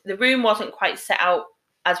 and the room wasn't quite set out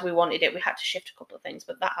as we wanted it. We had to shift a couple of things,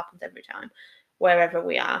 but that happens every time, wherever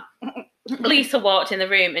we are. Lisa walked in the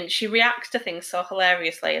room, and she reacts to things so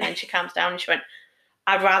hilariously, and then she calms down and she went,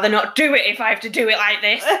 I'd rather not do it if I have to do it like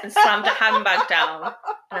this, and slammed her handbag down. And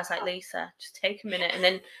I was like, Lisa, just take a minute. And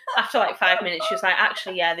then after like 5 minutes, she was like,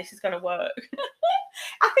 actually, yeah, this is going to work.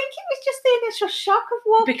 I think it was just the initial shock of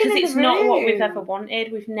walking because in it's the not room. what we've ever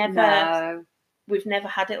wanted. We've never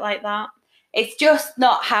had it like that. It's just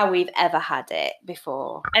not how we've ever had it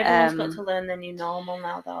before. Everyone's got to learn their new normal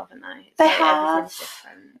now, though, haven't they? They have. Everything's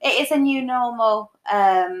different. It is a new normal.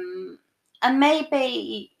 And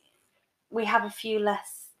maybe we have a few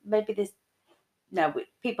less, maybe No,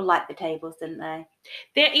 people liked the tables, didn't they?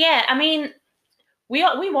 Yeah, I mean, we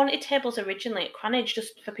wanted tables originally at Cranage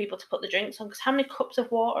just for people to put the drinks on, because how many cups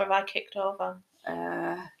of water have I kicked over?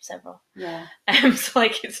 Several. Yeah. So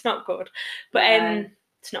like it's not good. But No.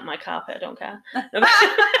 it's not my carpet, I don't care.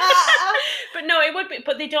 But no, it would be,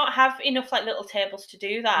 but they don't have enough like little tables to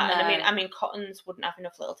do that. No. And I mean Cottons wouldn't have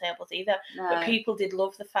enough little tables either. No. But people did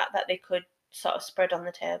love the fact that they could sort of spread on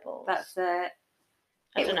the tables. That's it.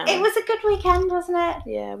 I don't know. It was a good weekend, wasn't it?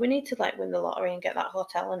 Yeah, we need to like win the lottery and get that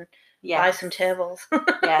hotel and buy some tables.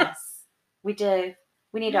 Yes, we do.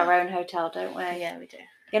 We need our own hotel, don't we? Yeah, we do.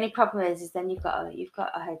 The only problem is then you've got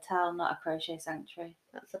a hotel, not a crochet sanctuary.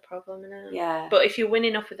 That's the problem, isn't it? Yeah. But if you win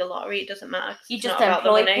enough with the lottery, it doesn't matter. You just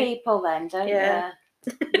employ people then, don't you?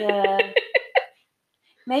 Yeah.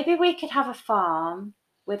 Maybe we could have a farm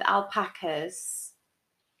with alpacas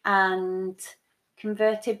and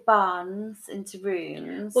converted barns into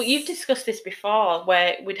rooms. Well, you've discussed this before,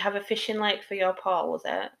 where we'd have a fishing lake for your Paul, was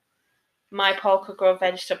it? My Paul could grow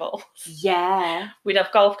vegetables. Yeah. We'd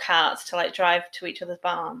have golf carts to like drive to each other's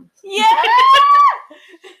barns. Yeah.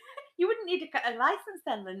 You wouldn't need a license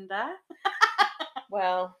then, Linda.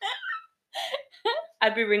 Well,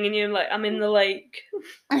 I'd be ringing you like, I'm in the lake.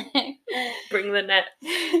 Bring the net.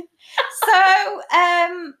 So,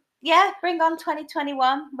 yeah, bring on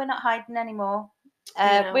 2021. We're not hiding anymore.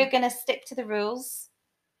 No. We're going to stick to the rules,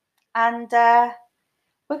 and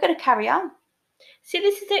we're going to carry on. See,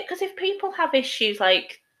 this is it, because if people have issues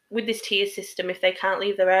like with this tier system, if they can't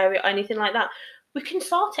leave their area or anything like that, we can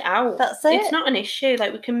sort it out. That's it. It's not an issue.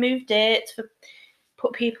 Like, we can move dates,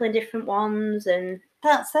 put people in different ones, and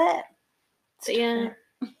that's it. So yeah.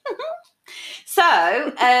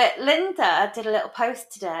 So Linda did a little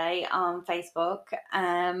post today on Facebook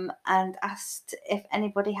and asked if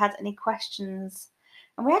anybody had any questions,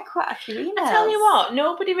 and we had quite a few emails. I tell you what,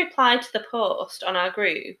 nobody replied to the post on our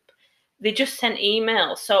group. They just sent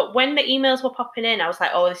emails. So when the emails were popping in, I was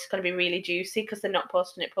like, oh, this is going to be really juicy because they're not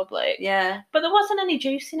posting it public. Yeah. But there wasn't any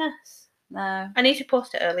juiciness. No. I need to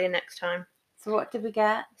post it earlier next time. So what did we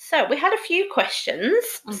get? So we had a few questions.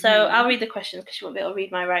 Mm-hmm. So I'll read the questions because you won't be able to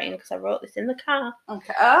read my writing because I wrote this in the car.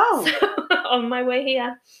 Okay. Oh. So, on my way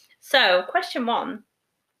here. So question 1,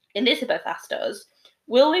 Elizabeth asked us,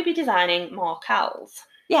 will we be designing more cals?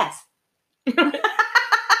 Yes.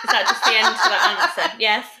 Is that just the end to that answer?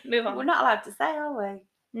 Yes, move on. We're not allowed to say, are we?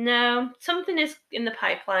 No, something is in the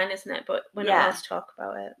pipeline, isn't it? But we're not allowed to talk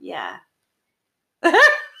about it. Yeah.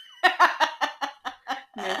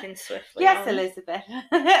 Moving swiftly. Yes, on. Elizabeth.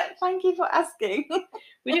 Thank you for asking.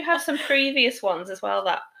 We do have some previous ones as well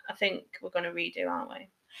that I think we're going to redo, aren't we?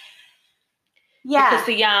 Yeah. Because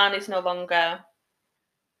the yarn is no longer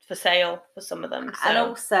for sale for some of them. So. And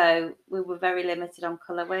also, we were very limited on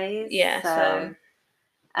colourways. Yeah, so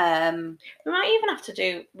we might even have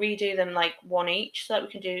to redo them like one each so that we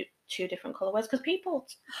can do 2 different colourways, because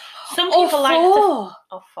some people like to...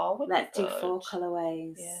 Or 4 would Let's be do good. 4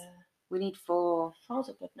 colourways. Yeah. We need 4. 4's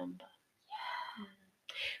a good number. Yeah.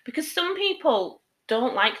 Because some people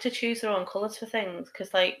don't like to choose their own colours for things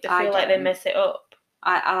because like they feel like they mess it up.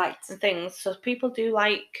 I like and things. So people do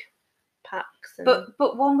like packs. And...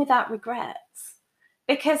 But one without regrets.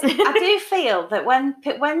 Because I do feel that when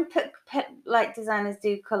like designers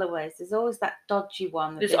do colourways, there's always that dodgy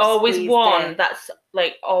one. There's always one that's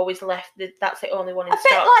like always left. That's the only one in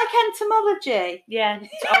stock. A bit like entomology. Yeah,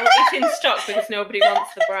 it's in stock because nobody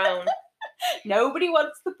wants the brown. Nobody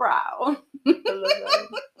wants the brown.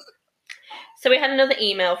 So we had another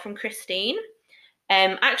email from Christine.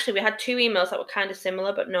 Actually, we had 2 emails that were kind of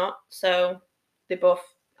similar, but not. So they both.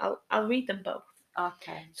 I'll read them both.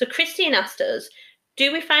 Okay. So Christine asked us,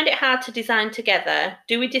 do we find it hard to design together?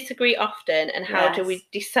 Do we disagree often? And how do we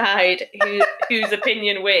decide whose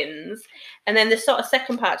opinion wins? And then the sort of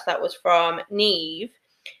second part to that was from Neve.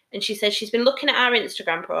 And she says she's been looking at our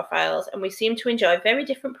Instagram profiles and we seem to enjoy very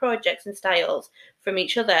different projects and styles from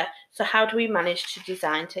each other. So how do we manage to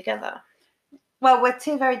design together? Well, we're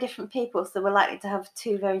 2 very different people, so we're likely to have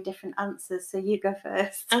 2 very different answers. So you go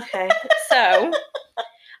first. Okay. So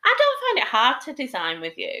I don't find it hard to design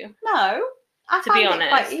with you. No. To be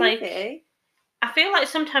honest, like I feel like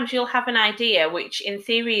sometimes you'll have an idea which in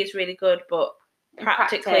theory is really good, but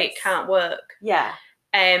practically it can't work. Yeah.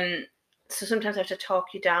 So sometimes I have to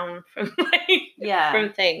talk you down from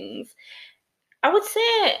from things. I would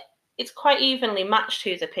say it's quite evenly matched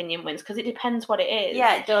whose opinion wins because it depends what it is.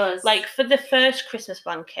 Yeah, it does. Like for the first Christmas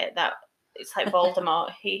blanket, that it's like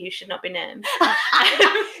Voldemort, he who should not be named.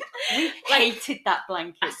 We hated that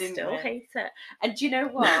blanket, didn't we? I still hate it. And do you know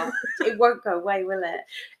what? It won't go away, will it?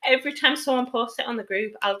 Every time someone posts it on the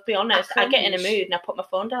group, I'll be honest, I get in a mood and I put my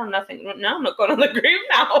phone down and I think, no, I'm not going on the group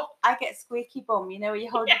now. I get squeaky bum, you know, where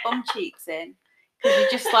you hold your bum cheeks in. Because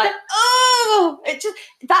you're just like, oh, this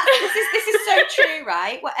is so true,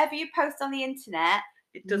 right? Whatever you post on the internet,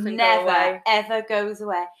 it doesn't never, go away. ever goes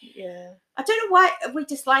away. Yeah. I don't know why we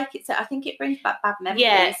dislike it. So I think it brings back bad memories.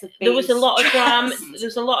 Yeah, of there was a lot of drama. stressed. There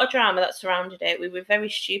was a lot of drama that surrounded it. We were very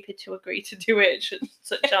stupid to agree to do it at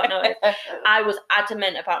such short notice. I was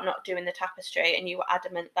adamant about not doing the tapestry, and you were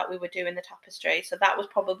adamant that we were doing the tapestry. So that was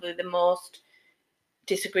probably the most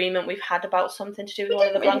disagreement we've had about something to do with one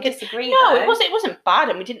of the blankets. Disagree, no, though. it wasn't bad,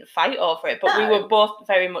 and we didn't fight over it. But we No. were both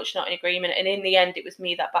very much not in agreement. And in the end, it was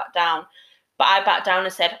me that backed down. But I backed down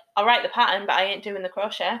and said, I'll write the pattern, but I ain't doing the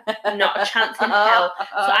crochet. Not a chance in hell.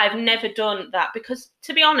 So I've never done that because,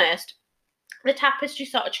 to be honest, the tapestry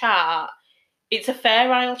sort of chart, it's a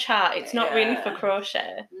Fair Isle chart. It's not really for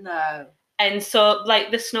crochet. No. And so,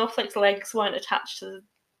 like, the snowflake's legs weren't attached to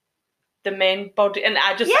the main body. And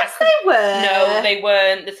I just... Yes, they were. No, they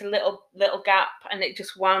weren't. There's a little gap and it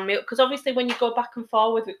just wound me up. Because obviously when you go back and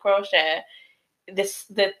forward with crochet... the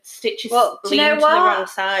stitches lean to the wrong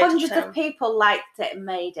side. Hundreds of people liked it and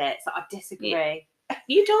made it, so I disagree. Yeah.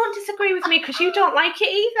 You don't disagree with me because you don't like it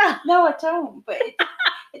either. No, I don't. But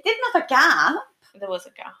it didn't have a gap. There was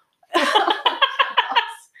a gap.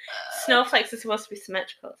 Snowflakes are supposed to be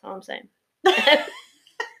symmetrical. That's all I'm saying.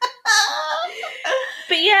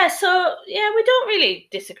 But yeah, so yeah, we don't really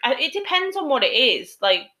disagree. It depends on what it is,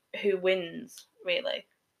 like who wins, really.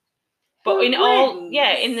 But in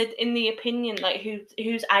the opinion, like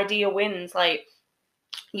whose idea wins, like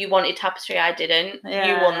you wanted tapestry, I didn't. Yeah.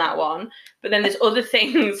 You won that one. But then there's other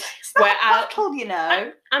things where I'm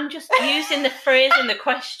just using the phrase in the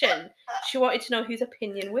question. She wanted to know whose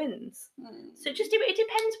opinion wins. So it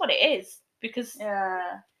depends what it is because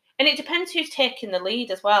and it depends who's taking the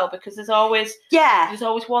lead as well because there's always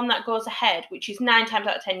one that goes ahead, which is 9 times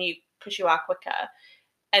out of 10 because you are quicker.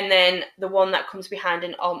 And then the one that comes behind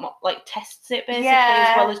and like tests it basically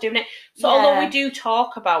as well as doing it. So although we do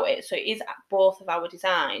talk about it, so it is both of our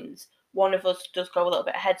designs, one of us does go a little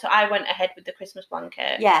bit ahead. So I went ahead with the Christmas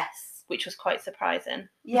blanket. Yes. Which was quite surprising.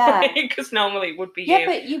 Yeah. Because normally it would be you.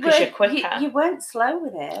 But you're quicker. You weren't slow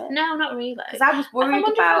with it. No, not really. Because I was worried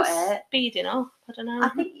about it. Speeding up. I don't know. I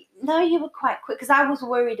think, no, you were quite quick because I was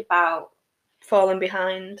worried about falling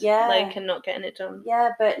behind, and not getting it done.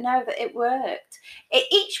 Yeah, but no, that it worked.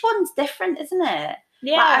 Each one's different, isn't it?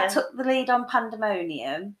 Yeah. Like I took the lead on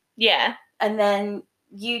Pandemonium. Yeah. And then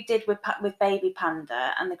you did with Baby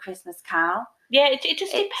Panda and the Christmas Cow. Yeah, it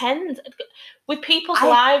just depends. With people's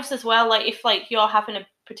lives as well, like if like you're having a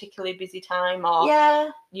particularly busy time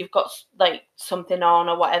or you've got like something on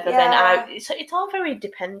or whatever, then it's all very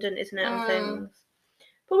dependent, isn't it, on things.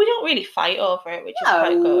 But we don't really fight over it, which is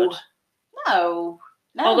quite good. No.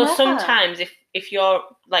 Although sometimes if your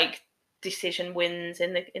like decision wins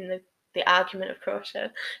in the argument of crochet,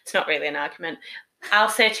 it's not really an argument. I'll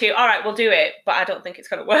say to you, all right, we'll do it, but I don't think it's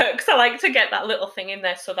going to work. So I like to get that little thing in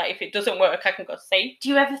there so that if it doesn't work, I can go see. Do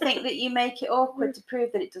you ever think that you make it awkward to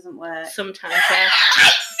prove that it doesn't work? Sometimes, yeah. I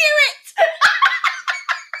knew it!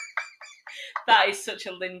 That is such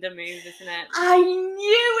a Linda move, isn't it? I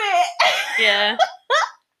knew it! Yeah.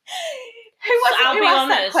 Who asked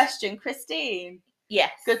that question? Christine?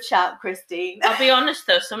 Yes. Good shout, Christine. I'll be honest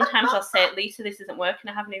though, sometimes I'll say, Lisa, this isn't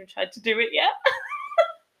working. I haven't even tried to do it yet.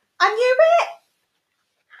 I knew it.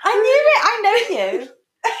 I know you.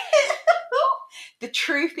 The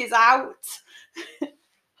truth is out.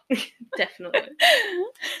 Definitely.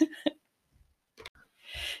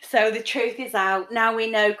 So the truth is out. Now we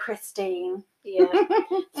know Christine. Yeah.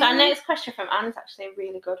 So our next question from Anne is actually a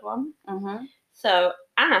really good one. Mm-hmm. So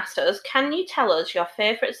Anne asked us, can you tell us your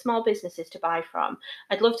favourite small businesses to buy from?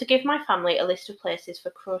 I'd love to give my family a list of places for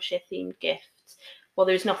crochet-themed gifts. Well,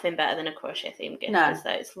 there's nothing better than a crochet-themed gift, is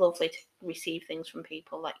there? It's lovely to receive things from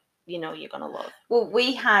people like, you know, you're going to love. Well,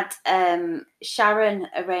 we had Sharon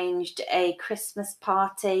arranged a Christmas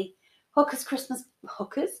party. Hooker's Christmas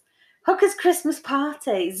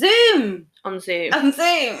party. Zoom. On Zoom.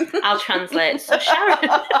 I'll translate. So Sharon.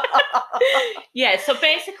 Yeah, so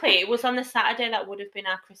basically it was on the Saturday that would have been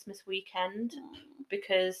our Christmas weekend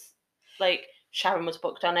because like Sharon was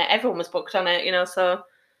booked on it. Everyone was booked on it, you know, so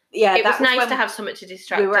yeah, it was nice to have something to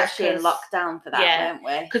distract us. We were actually in lockdown for that, weren't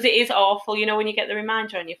we? Because it is awful, you know, when you get the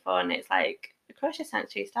reminder on your phone, it's like the crochet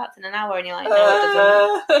sanctuary starts in an hour, and you're like,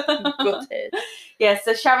 no, it doesn't. Gutted. Yeah,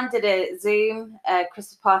 so Sharon did a Zoom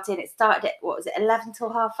Christmas party, and it started at 11 till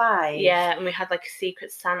 5:30. Yeah, and we had like a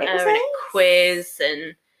secret Santa and a quiz,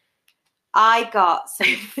 and I got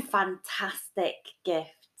some fantastic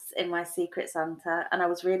gifts in my Secret Santa, and I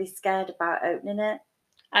was really scared about opening it.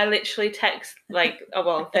 I literally text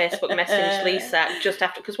on Facebook message Lisa just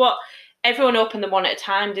after, because everyone opened them one at a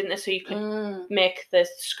time, didn't they? So you could make the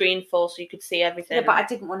screen full so you could see everything. Yeah, but I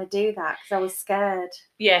didn't want to do that because I was scared.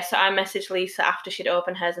 Yeah, so I messaged Lisa after she'd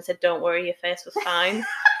opened hers and said, "Don't worry, your face was fine."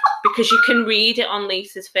 Because you can read it on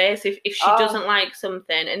Lisa's face if she doesn't like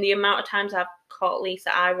something. And the amount of times I've caught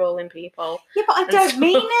Lisa eye rolling people. Yeah, but I don't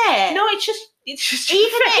mean it. No, it's just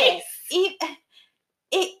even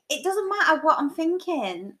it doesn't matter what I'm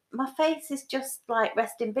thinking. My face is just like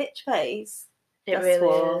resting bitch face. It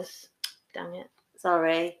really is. Dang it.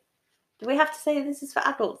 Sorry. Do we have to say this is for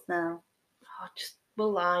adults now? Oh,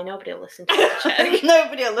 we'll lie. Nobody will listen to it.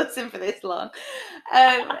 Nobody will listen for this long.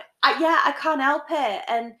 I can't help it.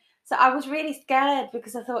 And so I was really scared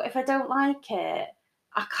because I thought if I don't like it,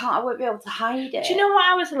 I won't be able to hide it. Do you know what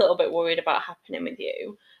I was a little bit worried about happening with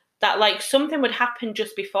you? That like something would happen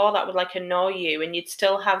just before that would like annoy you, and you'd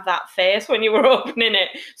still have that face when you were opening it,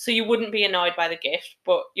 so you wouldn't be annoyed by the gift,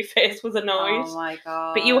 but your face was annoyed. Oh my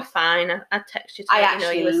god! But you were fine. I texted you to let you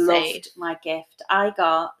know you were loved my gift. I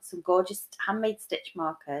got some gorgeous handmade stitch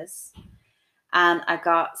markers, and I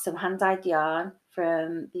got some hand-dyed yarn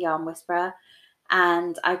from the Yarn Whisperer,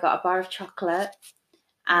 and I got a bar of chocolate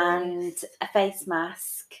and a face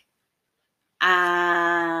mask.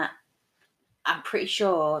 I'm pretty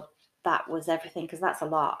sure that was everything because that's a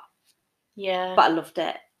lot. Yeah. But I loved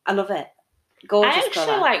it. I love it. Gorgeous I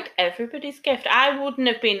actually liked everybody's gift. I wouldn't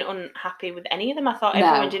have been unhappy with any of them. I thought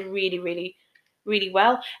everyone did really, really, really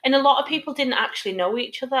well. And a lot of people didn't actually know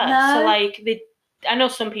each other. No. So like I know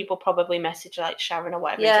some people probably message like Sharon or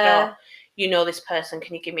whatever and said, "Oh, you know this person,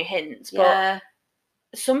 can you give me hints?" But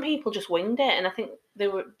some people just winged it, and I think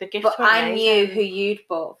the gifts were amazing. I knew who you'd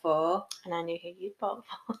bought for. And I knew who you'd bought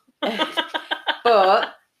for.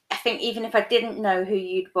 But I think even if I didn't know who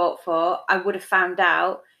you'd bought for, I would have found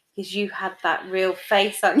out because you had that real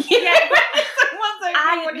face on you. Yeah,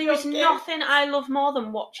 there's nothing I love more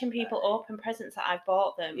than watching people open presents that I've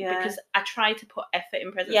bought them because I try to put effort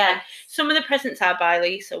in presents. Yeah. Like, some of the presents I buy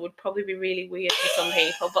Lisa would probably be really weird for some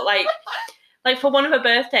people, but like for one of her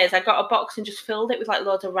birthdays, I got a box and just filled it with like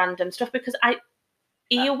loads of random stuff because I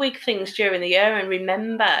earwig things during the year and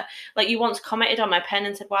remember, like you once commented on my pen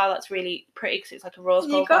and said, "Wow, that's really pretty," because it's like a rose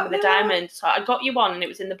gold one with a diamond. So I got you one and it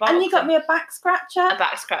was in the box. And you got me a back scratcher. A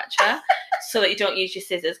back scratcher, so that you don't use your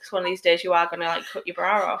scissors because one of these days you are gonna like cut your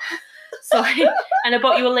bra off. So, and I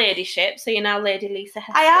bought you a ladyship, so you're now Lady Lisa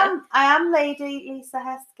Hesketh. I am Lady Lisa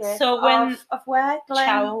Hesketh. So when of where?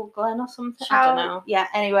 Glen or something? I don't know. Yeah.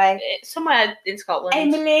 Anyway, somewhere in Scotland.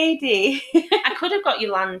 I'm a lady. I could have got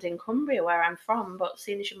you land in Cumbria, where I'm from, but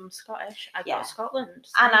seeing as your mum's Scottish, I got Scotland.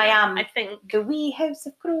 So and I am. I think the wee house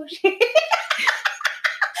of crochet.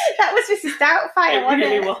 That was Mrs. Doubtfire, wasn't it?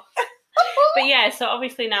 Really was. But yeah, so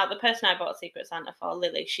obviously now the person I bought Secret Santa for,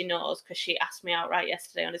 Lily, she knows because she asked me outright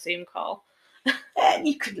yesterday on a Zoom call.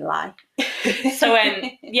 You couldn't lie. So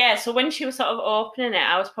so when she was sort of opening it,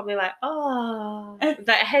 I was probably like, oh,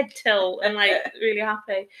 that head tilt and like really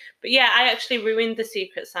happy. But yeah, I actually ruined the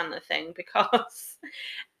Secret Santa thing because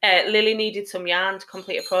Lily needed some yarn to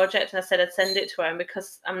complete a project, and I said I'd send it to her, and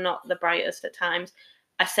because I'm not the brightest at times,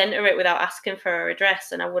 I sent her it without asking for her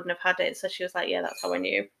address, and I wouldn't have had it. So she was like, yeah, that's how I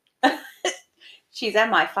knew. She's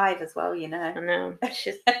MI5 as well, you know. I know.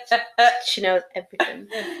 She knows everything.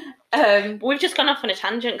 We've just gone off on a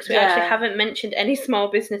tangent because we actually haven't mentioned any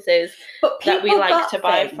small businesses that we like to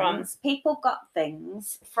buy from. People got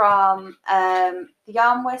things from the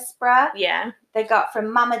Yarn Whisperer. Yeah. They got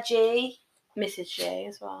from Mama G. Mrs. G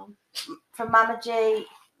as well. From Mama G,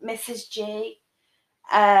 Mrs. G.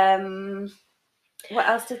 What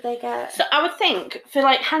else did they get? So I would think for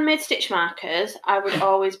like handmade stitch markers, I would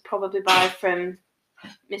always probably buy from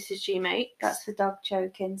Mrs. G Makes. That's the dog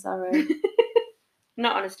choking, sorry.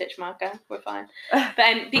 Not on a stitch marker, we're fine.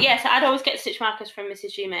 But yes, I'd always get stitch markers from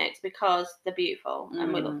Mrs. G Makes because they're beautiful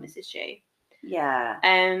and we love Mrs. G. Yeah.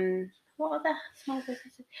 What other small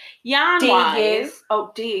businesses? Yarn-wise,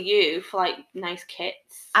 DU for like nice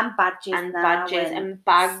kits. And badges and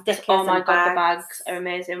bags. Oh my god, the bags are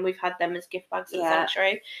amazing. We've had them as gift bags at the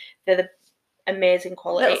Sanctuary. They're the amazing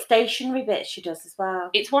quality. Little stationery bits she does as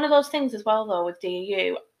well. It's one of those things as well though with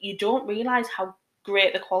DU. You don't realise how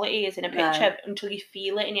great the quality is in a picture until you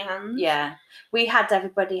feel it in your hands. Yeah.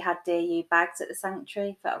 Everybody had DU bags at the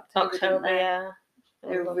Sanctuary for October, yeah.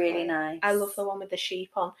 They're really nice. I love the one with the sheep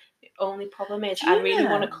on. The only problem is I really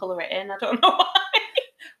want to colour it in. I don't know why.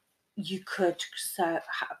 You could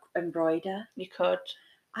embroider. You could.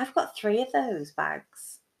 I've got 3 of those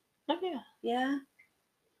bags. Oh, yeah. Yeah.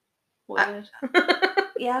 Weird.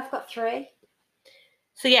 Yeah, I've got 3.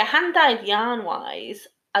 So yeah, hand-dyed yarn-wise,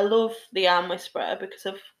 I love the Yarn Whisperer because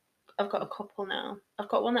I've got a couple now. I've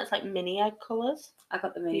got one that's like mini egg colours. I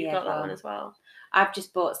got the mini You've egg got that one as well. I've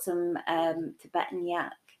just bought some Tibetan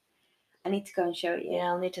yak. I need to go and show it you.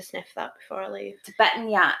 Yeah, I'll need to sniff that before I leave. Tibetan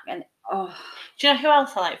yak, and oh. Do you know who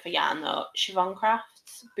else I like for yarn though? Siobhan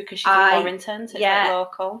Crafts, because she's in Warrington, so it's like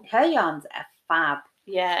local. Her yarns are fab.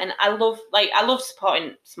 Yeah, and I love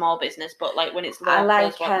supporting small business, but like when it's local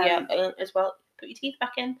as well. As well. Put your teeth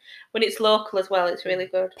back in. When it's local as well, it's really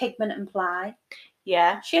good. Pigment and Ply.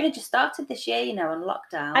 Yeah. She only just started this year, you know, on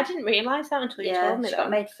lockdown. I didn't realise that until you told me she that. got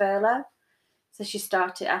made furlough. So she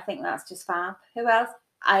started, I think that's just fab. Who else?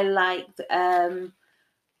 I liked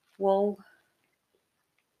wool.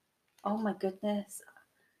 Oh my goodness.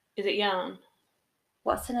 Is it yarn?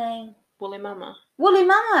 What's her name? Woolly Mama. Woolly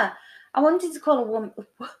Mama. I wanted to call her woman.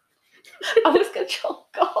 I was going to, oh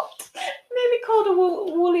God, nearly called her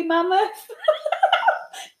Woolly Mammoth.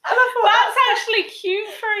 That's actually cute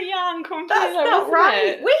for a yarn company. That's though, not isn't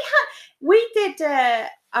right. it? We did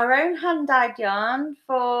our own hand-dyed yarn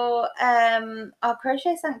for our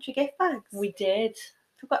Crochet Sanctuary gift bags. We did.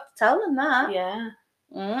 Forgot to tell them that. Yeah.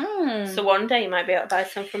 Mm. So one day you might be able to buy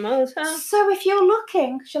some from us, huh? So if you're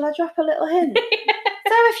looking, shall I drop a little hint?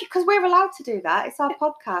 Because we're allowed to do that, it's our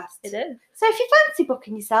podcast. It is. So if you fancy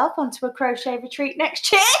booking yourself onto a crochet retreat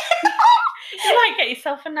next year, you might get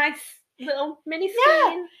yourself a nice little mini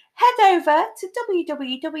skein. Head over to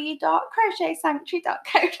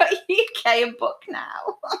www.crochetsanctuary.co.uk and book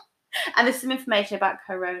now. And there's some information about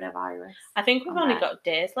coronavirus. I think we've only got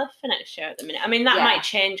days left for next year at the minute. I mean, that might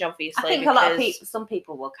change, obviously. I think a lot of people, some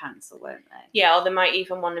people will cancel, won't they? Yeah, or they might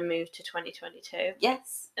even want to move to 2022.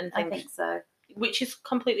 Yes, and I think so. Which is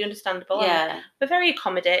completely understandable. Yeah. We're very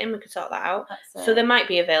accommodating. We could sort that out. So there might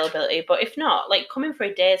be availability. But if not, like, coming for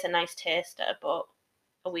a day is a nice taster, but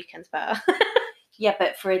a weekend's better. Yeah,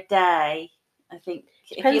 but for a day, I think...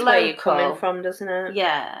 Depends where you're coming from, doesn't it?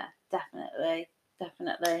 Yeah, definitely.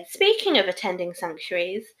 Definitely. Speaking of attending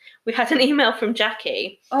sanctuaries, we had an email from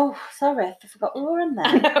Jackie. Oh, sorry, I forgot we were in there.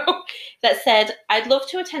 I know, that said, I'd love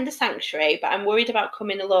to attend a sanctuary, but I'm worried about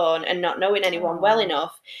coming alone and not knowing anyone well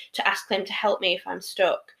enough to ask them to help me if I'm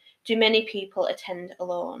stuck. Do many people attend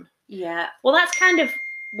alone? Yeah. Well, that's kind of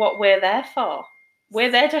what we're there for.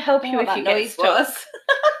 We're there to help you if you get stuck.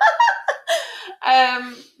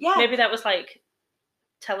 Yeah. Maybe that was like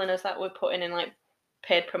telling us that we're putting in like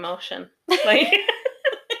paid promotion. Like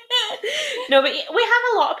no, but we have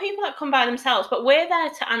a lot of people that come by themselves, but we're there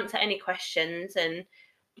to answer any questions. And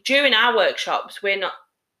during our workshops, we're not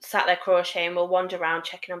sat there crocheting. We'll wander around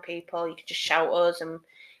checking on people. You can just shout us and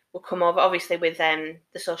we'll come over. Obviously with the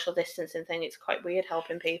social distancing thing, it's quite weird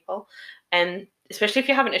helping people, and especially if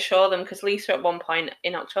you're having to show them, because Lisa at one point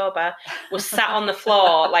in October was sat on the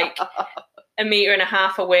floor like 1.5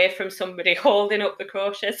 meters away from somebody holding up the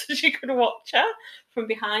crochet so she could watch her from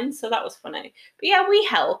behind. So that was funny. But yeah, we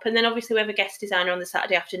help. And then obviously we have a guest designer on the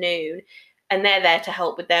Saturday afternoon and they're there to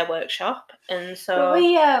help with their workshop. And so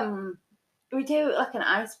we do like an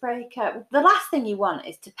icebreaker. The last thing you want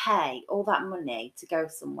is to pay all that money to go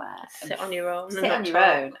somewhere. Sit on your own.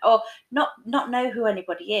 Or not know who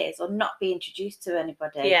anybody is or not be introduced to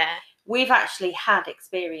anybody. Yeah. We've actually had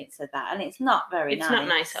experience of that and it's not very nice. It's not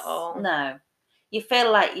nice at all. No. You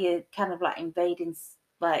feel like you're kind of like invading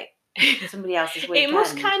like somebody else's weekend. It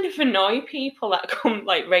must kind of annoy people that come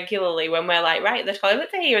like regularly when we're like, right, the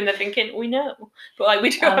toilet's here, and they're thinking, we know, but like we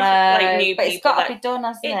do have like new but people. It's got to be done,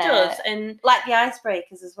 hasn't it? It does, and like the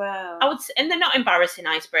icebreakers as well. I would, and they're not embarrassing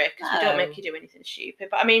icebreakers. No. We don't make you do anything stupid,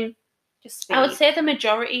 but I mean, just I would say the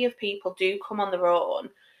majority of people do come on their own.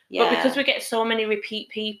 Yeah. But because we get so many repeat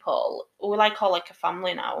people, we're like all like a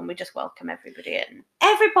family now, and we just welcome everybody in.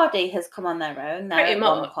 Everybody has come on their own there at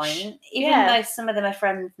one point, even though some of them are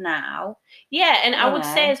friends now. Yeah, and I would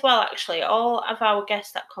say as well, actually, all of our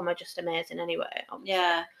guests that come are just amazing anyway. Obviously.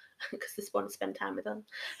 Yeah. Because they want to spend time with them.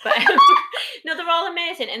 But no, they're all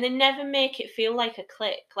amazing, and they never make it feel like a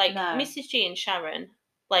clique. Like Mrs. G and Sharon,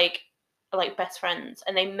 are like best friends,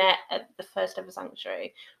 and they met at the first ever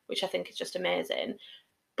sanctuary, which I think is just amazing.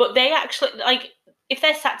 But they actually, like, if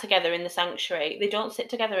they're sat together in the sanctuary, they don't sit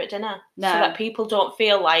together at dinner. No. So that people don't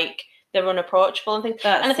feel like they're unapproachable and things.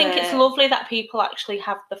 And I think it's lovely that people actually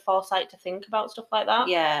have the foresight to think about stuff like that.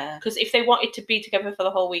 Yeah. Because if they wanted to be together for the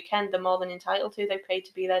whole weekend, they're more than entitled to. They paid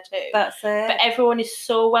to be there too. That's it. But everyone is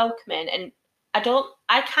so welcoming. And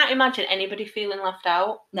I can't imagine anybody feeling left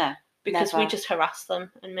out. No. Because we just harass them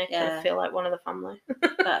and make them feel like one of the family.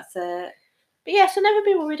 That's it. But yeah, so never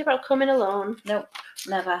be worried about coming alone. Nope,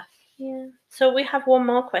 never. Yeah. So we have one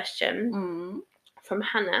more question from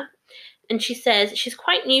Hannah. And she says she's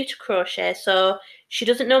quite new to crochet, so she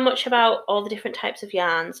doesn't know much about all the different types of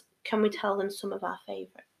yarns. Can we tell them some of our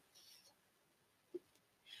favourites?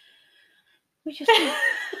 We just.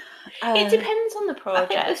 It depends on the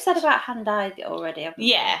project. I think we've said about hand-dyed already, haven't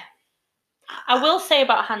we? Yeah. I will say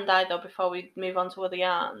about hand-dyed, though, before we move on to other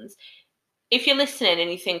yarns. If you're listening and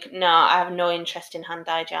you think, no, I have no interest in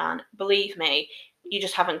hand-dyed yarn, believe me, you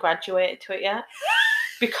just haven't graduated to it yet.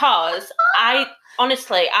 Because I've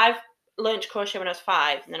learned to crochet when I was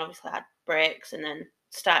 5, and then obviously I had breaks and then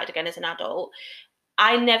started again as an adult.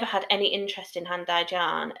 I never had any interest in hand-dyed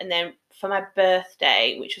yarn, and then for my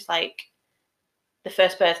birthday, which was like the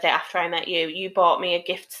first birthday after I met you, you bought me a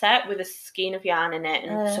gift set with a skein of yarn in it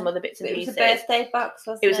and some other bits and pieces. It was a birthday box,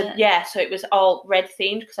 wasn't it? Yeah, so it was all red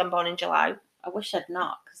themed because I'm born in July. I wish I'd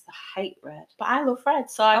not, because I hate red. But I love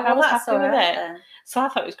red, so I was happy with it. Then. So I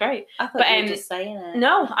thought it was great. I thought you were just saying it.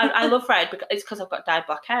 No, I love red because it's because I've got dyed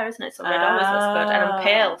black hair, isn't it? So red always looks good, and I'm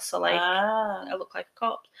pale, so I look like a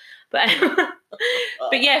corpse. But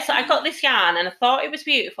yeah, so I got this yarn and I thought it was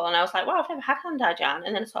beautiful, and I was like, wow, I've never had hand-dyed yarn.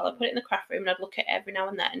 And then I sort of put it in the craft room and I'd look at it every now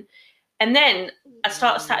and then. And then I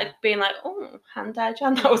started being like, oh, hand-dyed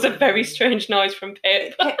yarn. That was a very strange noise from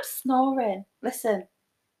Pip. Pip's snoring. Listen.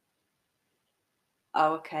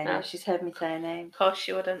 Oh, okay. No, she's heard me say her name. Of course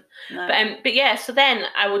she wouldn't. No. But yeah, so then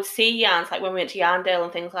I would see yarns like when we went to Yarndale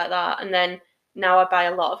and things like that, and then now I buy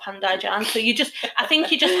a lot of hand-dyed yarn. So I think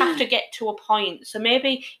you just have to get to a point. So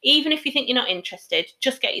maybe even if you think you're not interested,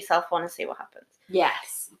 just get yourself one and see what happens.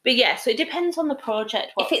 Yes. But yeah, so it depends on the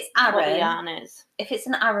project. If it's Aran, what the yarn is. If it's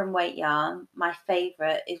an Aran weight yarn, my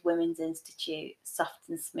favourite is Women's Institute Soft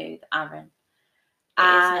and Smooth Aran.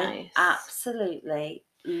 Nice. Absolutely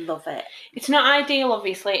love it. It's not ideal,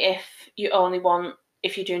 obviously, if you're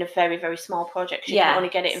doing a very, very small project, you can only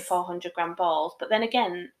get it in 400 gram balls. But then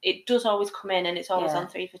again, it does always come in and it's always on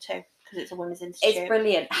 3 for 2 because it's a Women's Institute. It's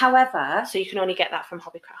brilliant. However, so you can only get that from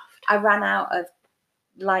Hobbycraft. I ran out of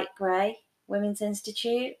light grey Women's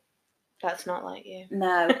Institute. That's not like you.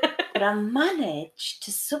 No, but I managed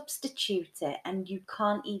to substitute it, and you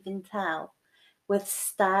can't even tell, with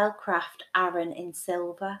Stylecraft Aran in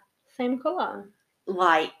silver. Same colour?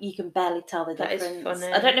 Like, you can barely tell the difference. That is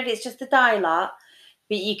funny. I don't know if it's just the dye lot,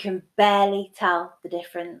 but you can barely tell the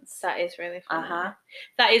difference. That is really funny.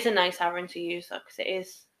 That is a nice Aran to use, though, because it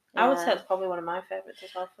is. Yeah. I would say it's probably one of my favourites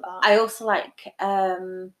as well for that. I also like,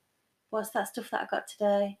 what's that stuff that I got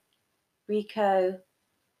today? Rico.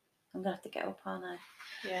 I'm going to have to get up, aren't I?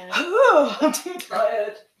 Yeah. Oh, I'm too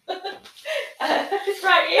tired. It's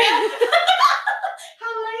right here.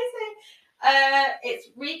 How lazy. It's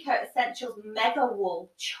Rico Essentials Mega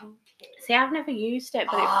Wool Chunky. See, I've never used it,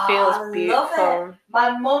 but it feels beautiful. Love it.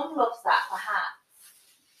 My mum loves that for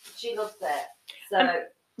hats. She loves it. So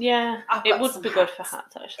yeah, it would be good for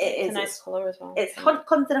hats, actually. It's a nice colour as well. It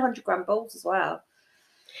comes in 100 gram balls as well.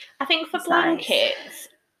 I think for blankets,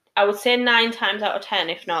 I would say 9 times out of 10,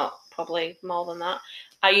 if not probably more than that,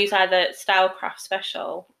 I use either Stylecraft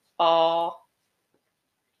Special or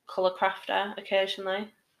Colour Crafter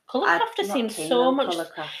occasionally. Colour Crafter seems so much. Colour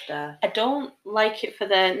Crafter. I don't like it for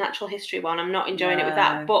the natural history one. I'm not enjoying it with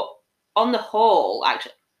that. But on the whole,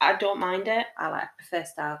 actually, I don't mind it. I prefer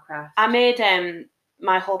Stylecraft. I made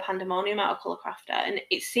my whole pandemonium out of Colour Crafter, and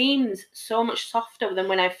it seems so much softer than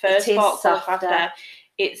when I first bought Colour Crafter.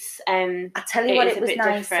 It's I tell you what, it was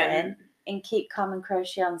nice in Keep Calm and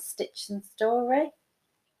Crochet on Stitch Story,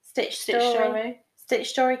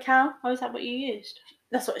 Cal. Oh, is that what you used?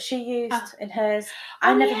 That's what she used in hers.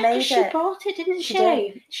 I never made it. She bought it, didn't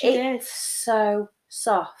she? She did. It's so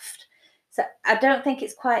soft. So I don't think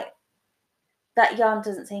it's quite. That yarn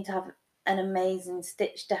doesn't seem to have an amazing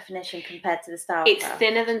stitch definition compared to the Stylecraft. It's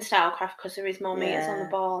thinner than Stylecraft because there is more meters on the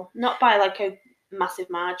ball, not by like a massive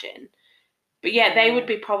margin. But yeah, they would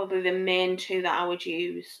be probably the main 2 that I would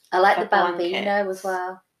use. I like the Bambino as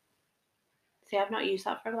well. See, I've not used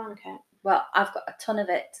that for a blanket. Well, I've got a ton of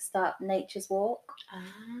it to start Nature's Walk.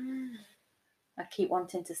 I keep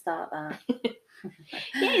wanting to start that.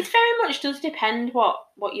 Yeah, it very much does depend what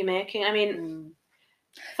you're making. I mean,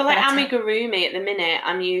 for like amigurumi at the minute,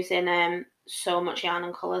 I'm using so much yarn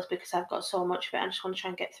and colours because I've got so much of it. I just want to try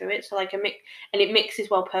and get through it. So like and it mixes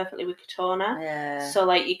well perfectly with Katona. Yeah. So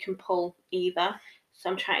like you can pull either. So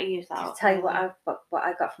I'm trying to use that. I'll tell you what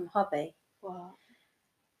I got from Hobby. What?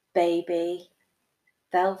 Baby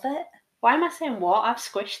velvet. Why am I saying what? I've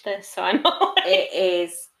squished this, so I know. It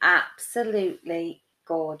is absolutely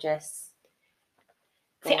gorgeous.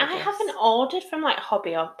 See, I haven't ordered from like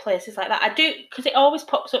Hobby or places like that. I do, because it always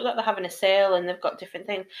pops up that they're having a sale and they've got different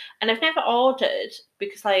things. And I've never ordered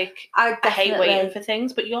because like I hate waiting for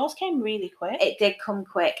things, but yours came really quick. It did come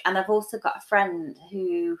quick. And I've also got a friend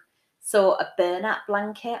who saw a burnout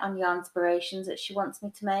blanket on Yarnspirations that she wants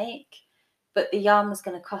me to make. But the yarn was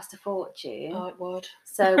going to cost a fortune. Oh, it would.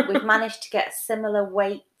 So we've managed to get similar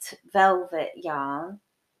weight velvet yarn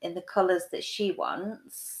in the colours that she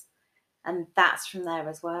wants. And that's from there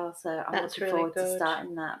as well. So I'm looking forward to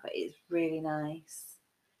starting that. But it's really nice.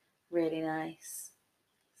 Really nice.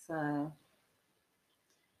 So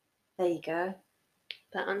there you go.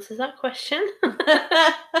 That answers that question.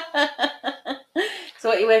 So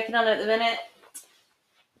what are you working on at the minute?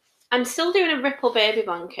 I'm still doing a Ripple baby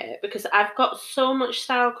blanket because I've got so much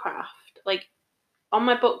Stylecraft. Like on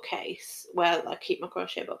my bookcase where I keep my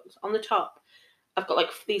crochet books, on the top, I've got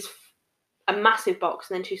like a massive box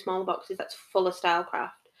and then 2 smaller boxes that's full of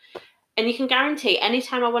Stylecraft. And you can guarantee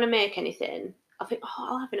anytime I want to make anything, I think, oh,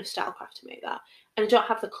 I'll have enough Stylecraft to make that. And I don't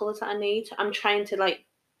have the colours that I need. I'm trying to like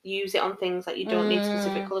use it on things that you don't need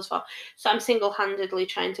specific colours for. So I'm single-handedly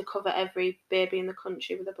trying to cover every baby in the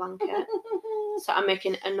country with a blanket. So I'm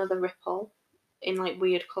making another Ripple in like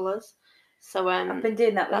weird colours. So I've been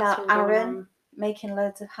doing that with Aaron, making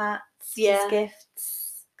loads of hats, as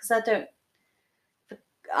gifts. Because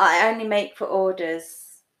I only make for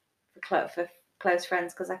orders for close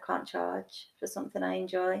friends because I can't charge for something I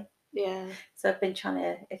enjoy. Yeah. So I've been trying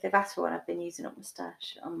to, if they've asked for one, I've been using up my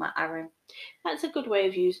stash on my Aaron. That's a good way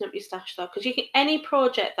of using up your stash though, because you can, any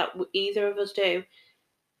project that either of us do,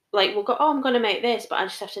 like we'll go, oh, I'm going to make this, but I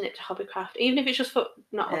just have to nip to Hobbycraft, even if it's just for,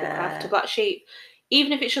 not Hobbycraft, to Black Sheep,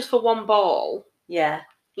 even if it's just for one ball. Yeah.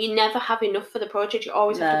 You never have enough for the project. You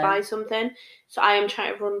always have to buy something. So I am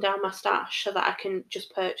trying to run down my stash so that I can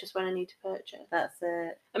just purchase when I need to purchase. That's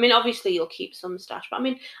it. I mean, obviously you'll keep some stash, but I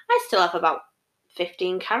mean, I still have about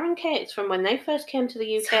 15 Karen cakes from when they first came to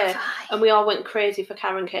the UK. And we all went crazy for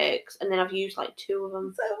Karen cakes. And then I've used like 2 of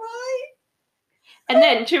them. So right. And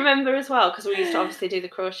then, do you remember as well, because we used to obviously do the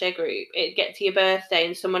crochet group, it'd get to your birthday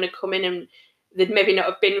and someone would come in and they'd maybe not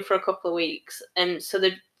have been for a couple of weeks. And so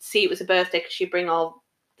they'd see it was a birthday because you'd bring all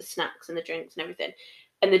the snacks and the drinks and everything.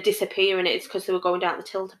 And they'd disappear, and it's because they were going down the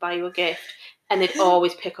till to buy you a gift. And they'd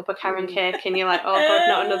always pick up a Karen cake and you're like, oh God,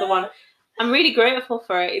 not another one. I'm really grateful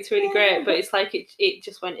for it. It's really great. But it's like it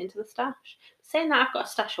just went into the stash. Saying that, I've got a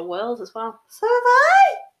stash of Whirls as well. So have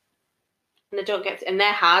I. And I don't get, and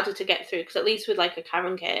they're harder to get through because at least with like a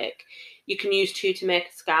Karen cake, you can use 2 to make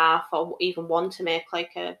a scarf, or even 1 to make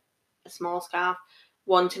like a small scarf,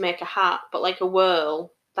 1 to make a hat. But like a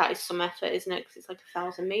whirl, that is some effort, isn't it? Because it's like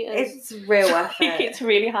 1,000 meters. It's real effort. It's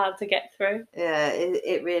really hard to get through. Yeah,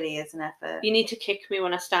 it really is an effort. You need to kick me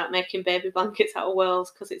when I start making baby blankets out of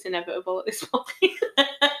whirls because it's inevitable at this point.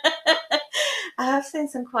 I have seen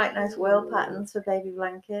some quite nice whirl patterns for baby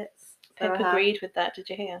blankets. Pip agreed with that, did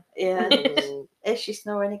you hear? Yeah. Is she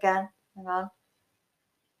snoring again? Hang on.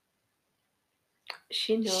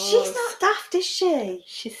 She knows. She's not daft, is she?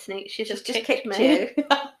 She's sneaky. She just kicked you.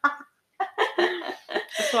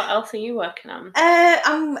 So what else are you working on?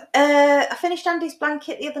 I finished Andy's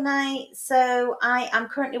blanket the other night, so I am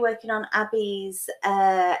currently working on Abby's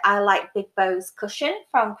I Like Big Bows cushion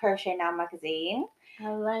from Crochet Now magazine.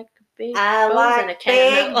 I like big bows and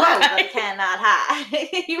I cannot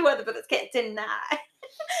hide. You were the bullets getting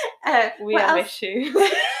that. We have issues.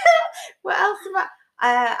 What else am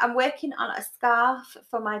I'm working on a scarf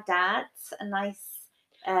for my dad. A nice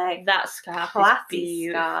that scarf classy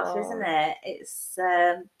is scarf, isn't it?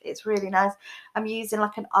 It's really nice. I'm using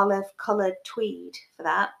like an olive coloured tweed for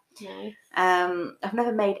that. Nice. I've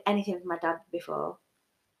never made anything for my dad before.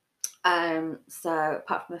 So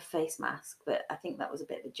apart from a face mask, but I think that was a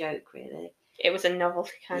bit of a joke, really. It was a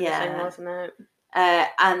novelty kind of thing, wasn't it?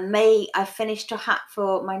 And I finished a hat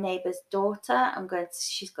for my neighbour's daughter.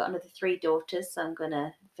 She's got another 3 daughters, so I'm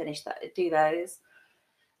gonna do those.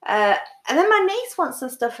 And then my niece wants some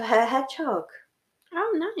stuff for her hedgehog.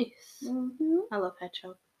 Oh, nice. Mm-hmm. I love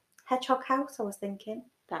hedgehog. Hedgehog house, I was thinking.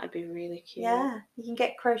 That'd be really cute. Yeah, you can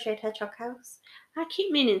get crocheted hedgehog house. I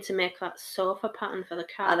keep meaning to make that sofa pattern for the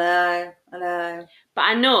cat. I know. But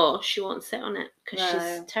I know she won't sit on it because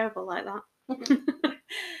she's terrible like that.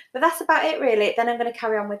 But that's about it, really. Then I'm going to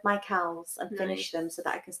carry on with my cows and finish them so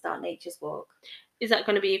that I can start Nature's Walk. Is that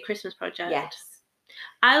going to be your Christmas project? Yes.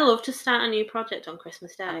 I love to start a new project on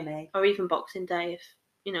Christmas Day. Anime. Or even Boxing Day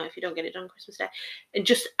if you don't get it done Christmas Day. And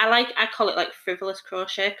I call it like frivolous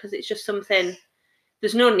crochet because it's just something,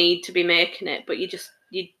 there's no need to be making it, but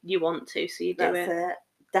you want to, so you do it.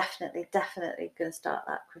 That's it. Definitely going to start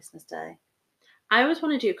that Christmas Day. I always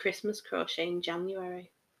want to do Christmas crochet in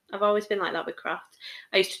January. I've always been like that with craft.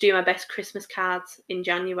 I used to do my best Christmas cards in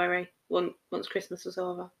January once Christmas was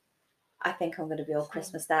over. I think I'm going to be all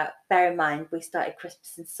Christmased out. Bear in mind, we started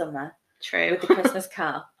Christmas in summer. True. With the Christmas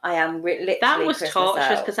car. I am literally that was Christmas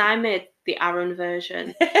torturous out. because I made the Aaron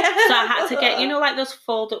version. So I had to get, like those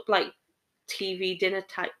fold up like TV dinner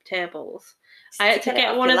type tables. I had to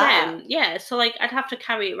get one of them. Yeah, so like I'd have to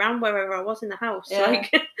carry it around wherever I was in the house,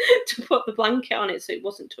 like to put the blanket on it so it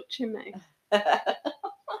wasn't touching me.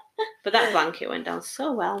 But that blanket went down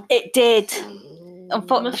so well. It did. So,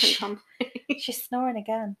 unfortunately, she's snoring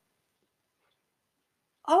again.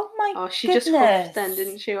 Oh my goodness. She just huffed then,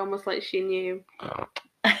 didn't she? Almost like she knew.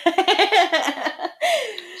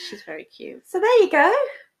 She's very cute. So there you go.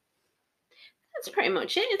 That's pretty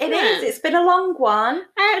much it, isn't it? It's been a long one.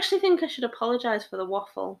 I actually think I should apologise for the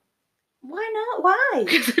waffle. Why not? Why?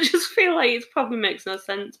 Because I just feel like it probably makes no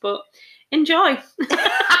sense, but enjoy.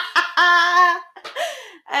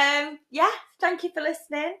 Yeah, thank you for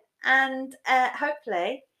listening, and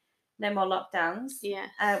hopefully no more lockdowns. Yeah.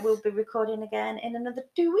 We'll be recording again in another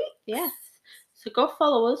 2 weeks. Yes. So go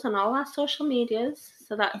follow us on all our social medias.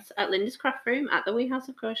 So that's at Linda's Craft Room, at the Wee House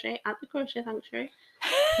of Crochet, at the Crochet Sanctuary.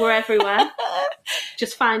 We're everywhere.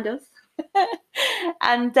 Just find us.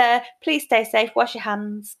 And please stay safe, wash your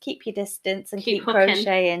hands, keep your distance, and keep hooking.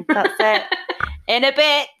 crocheting. That's it. In a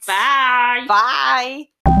bit. Bye. Bye.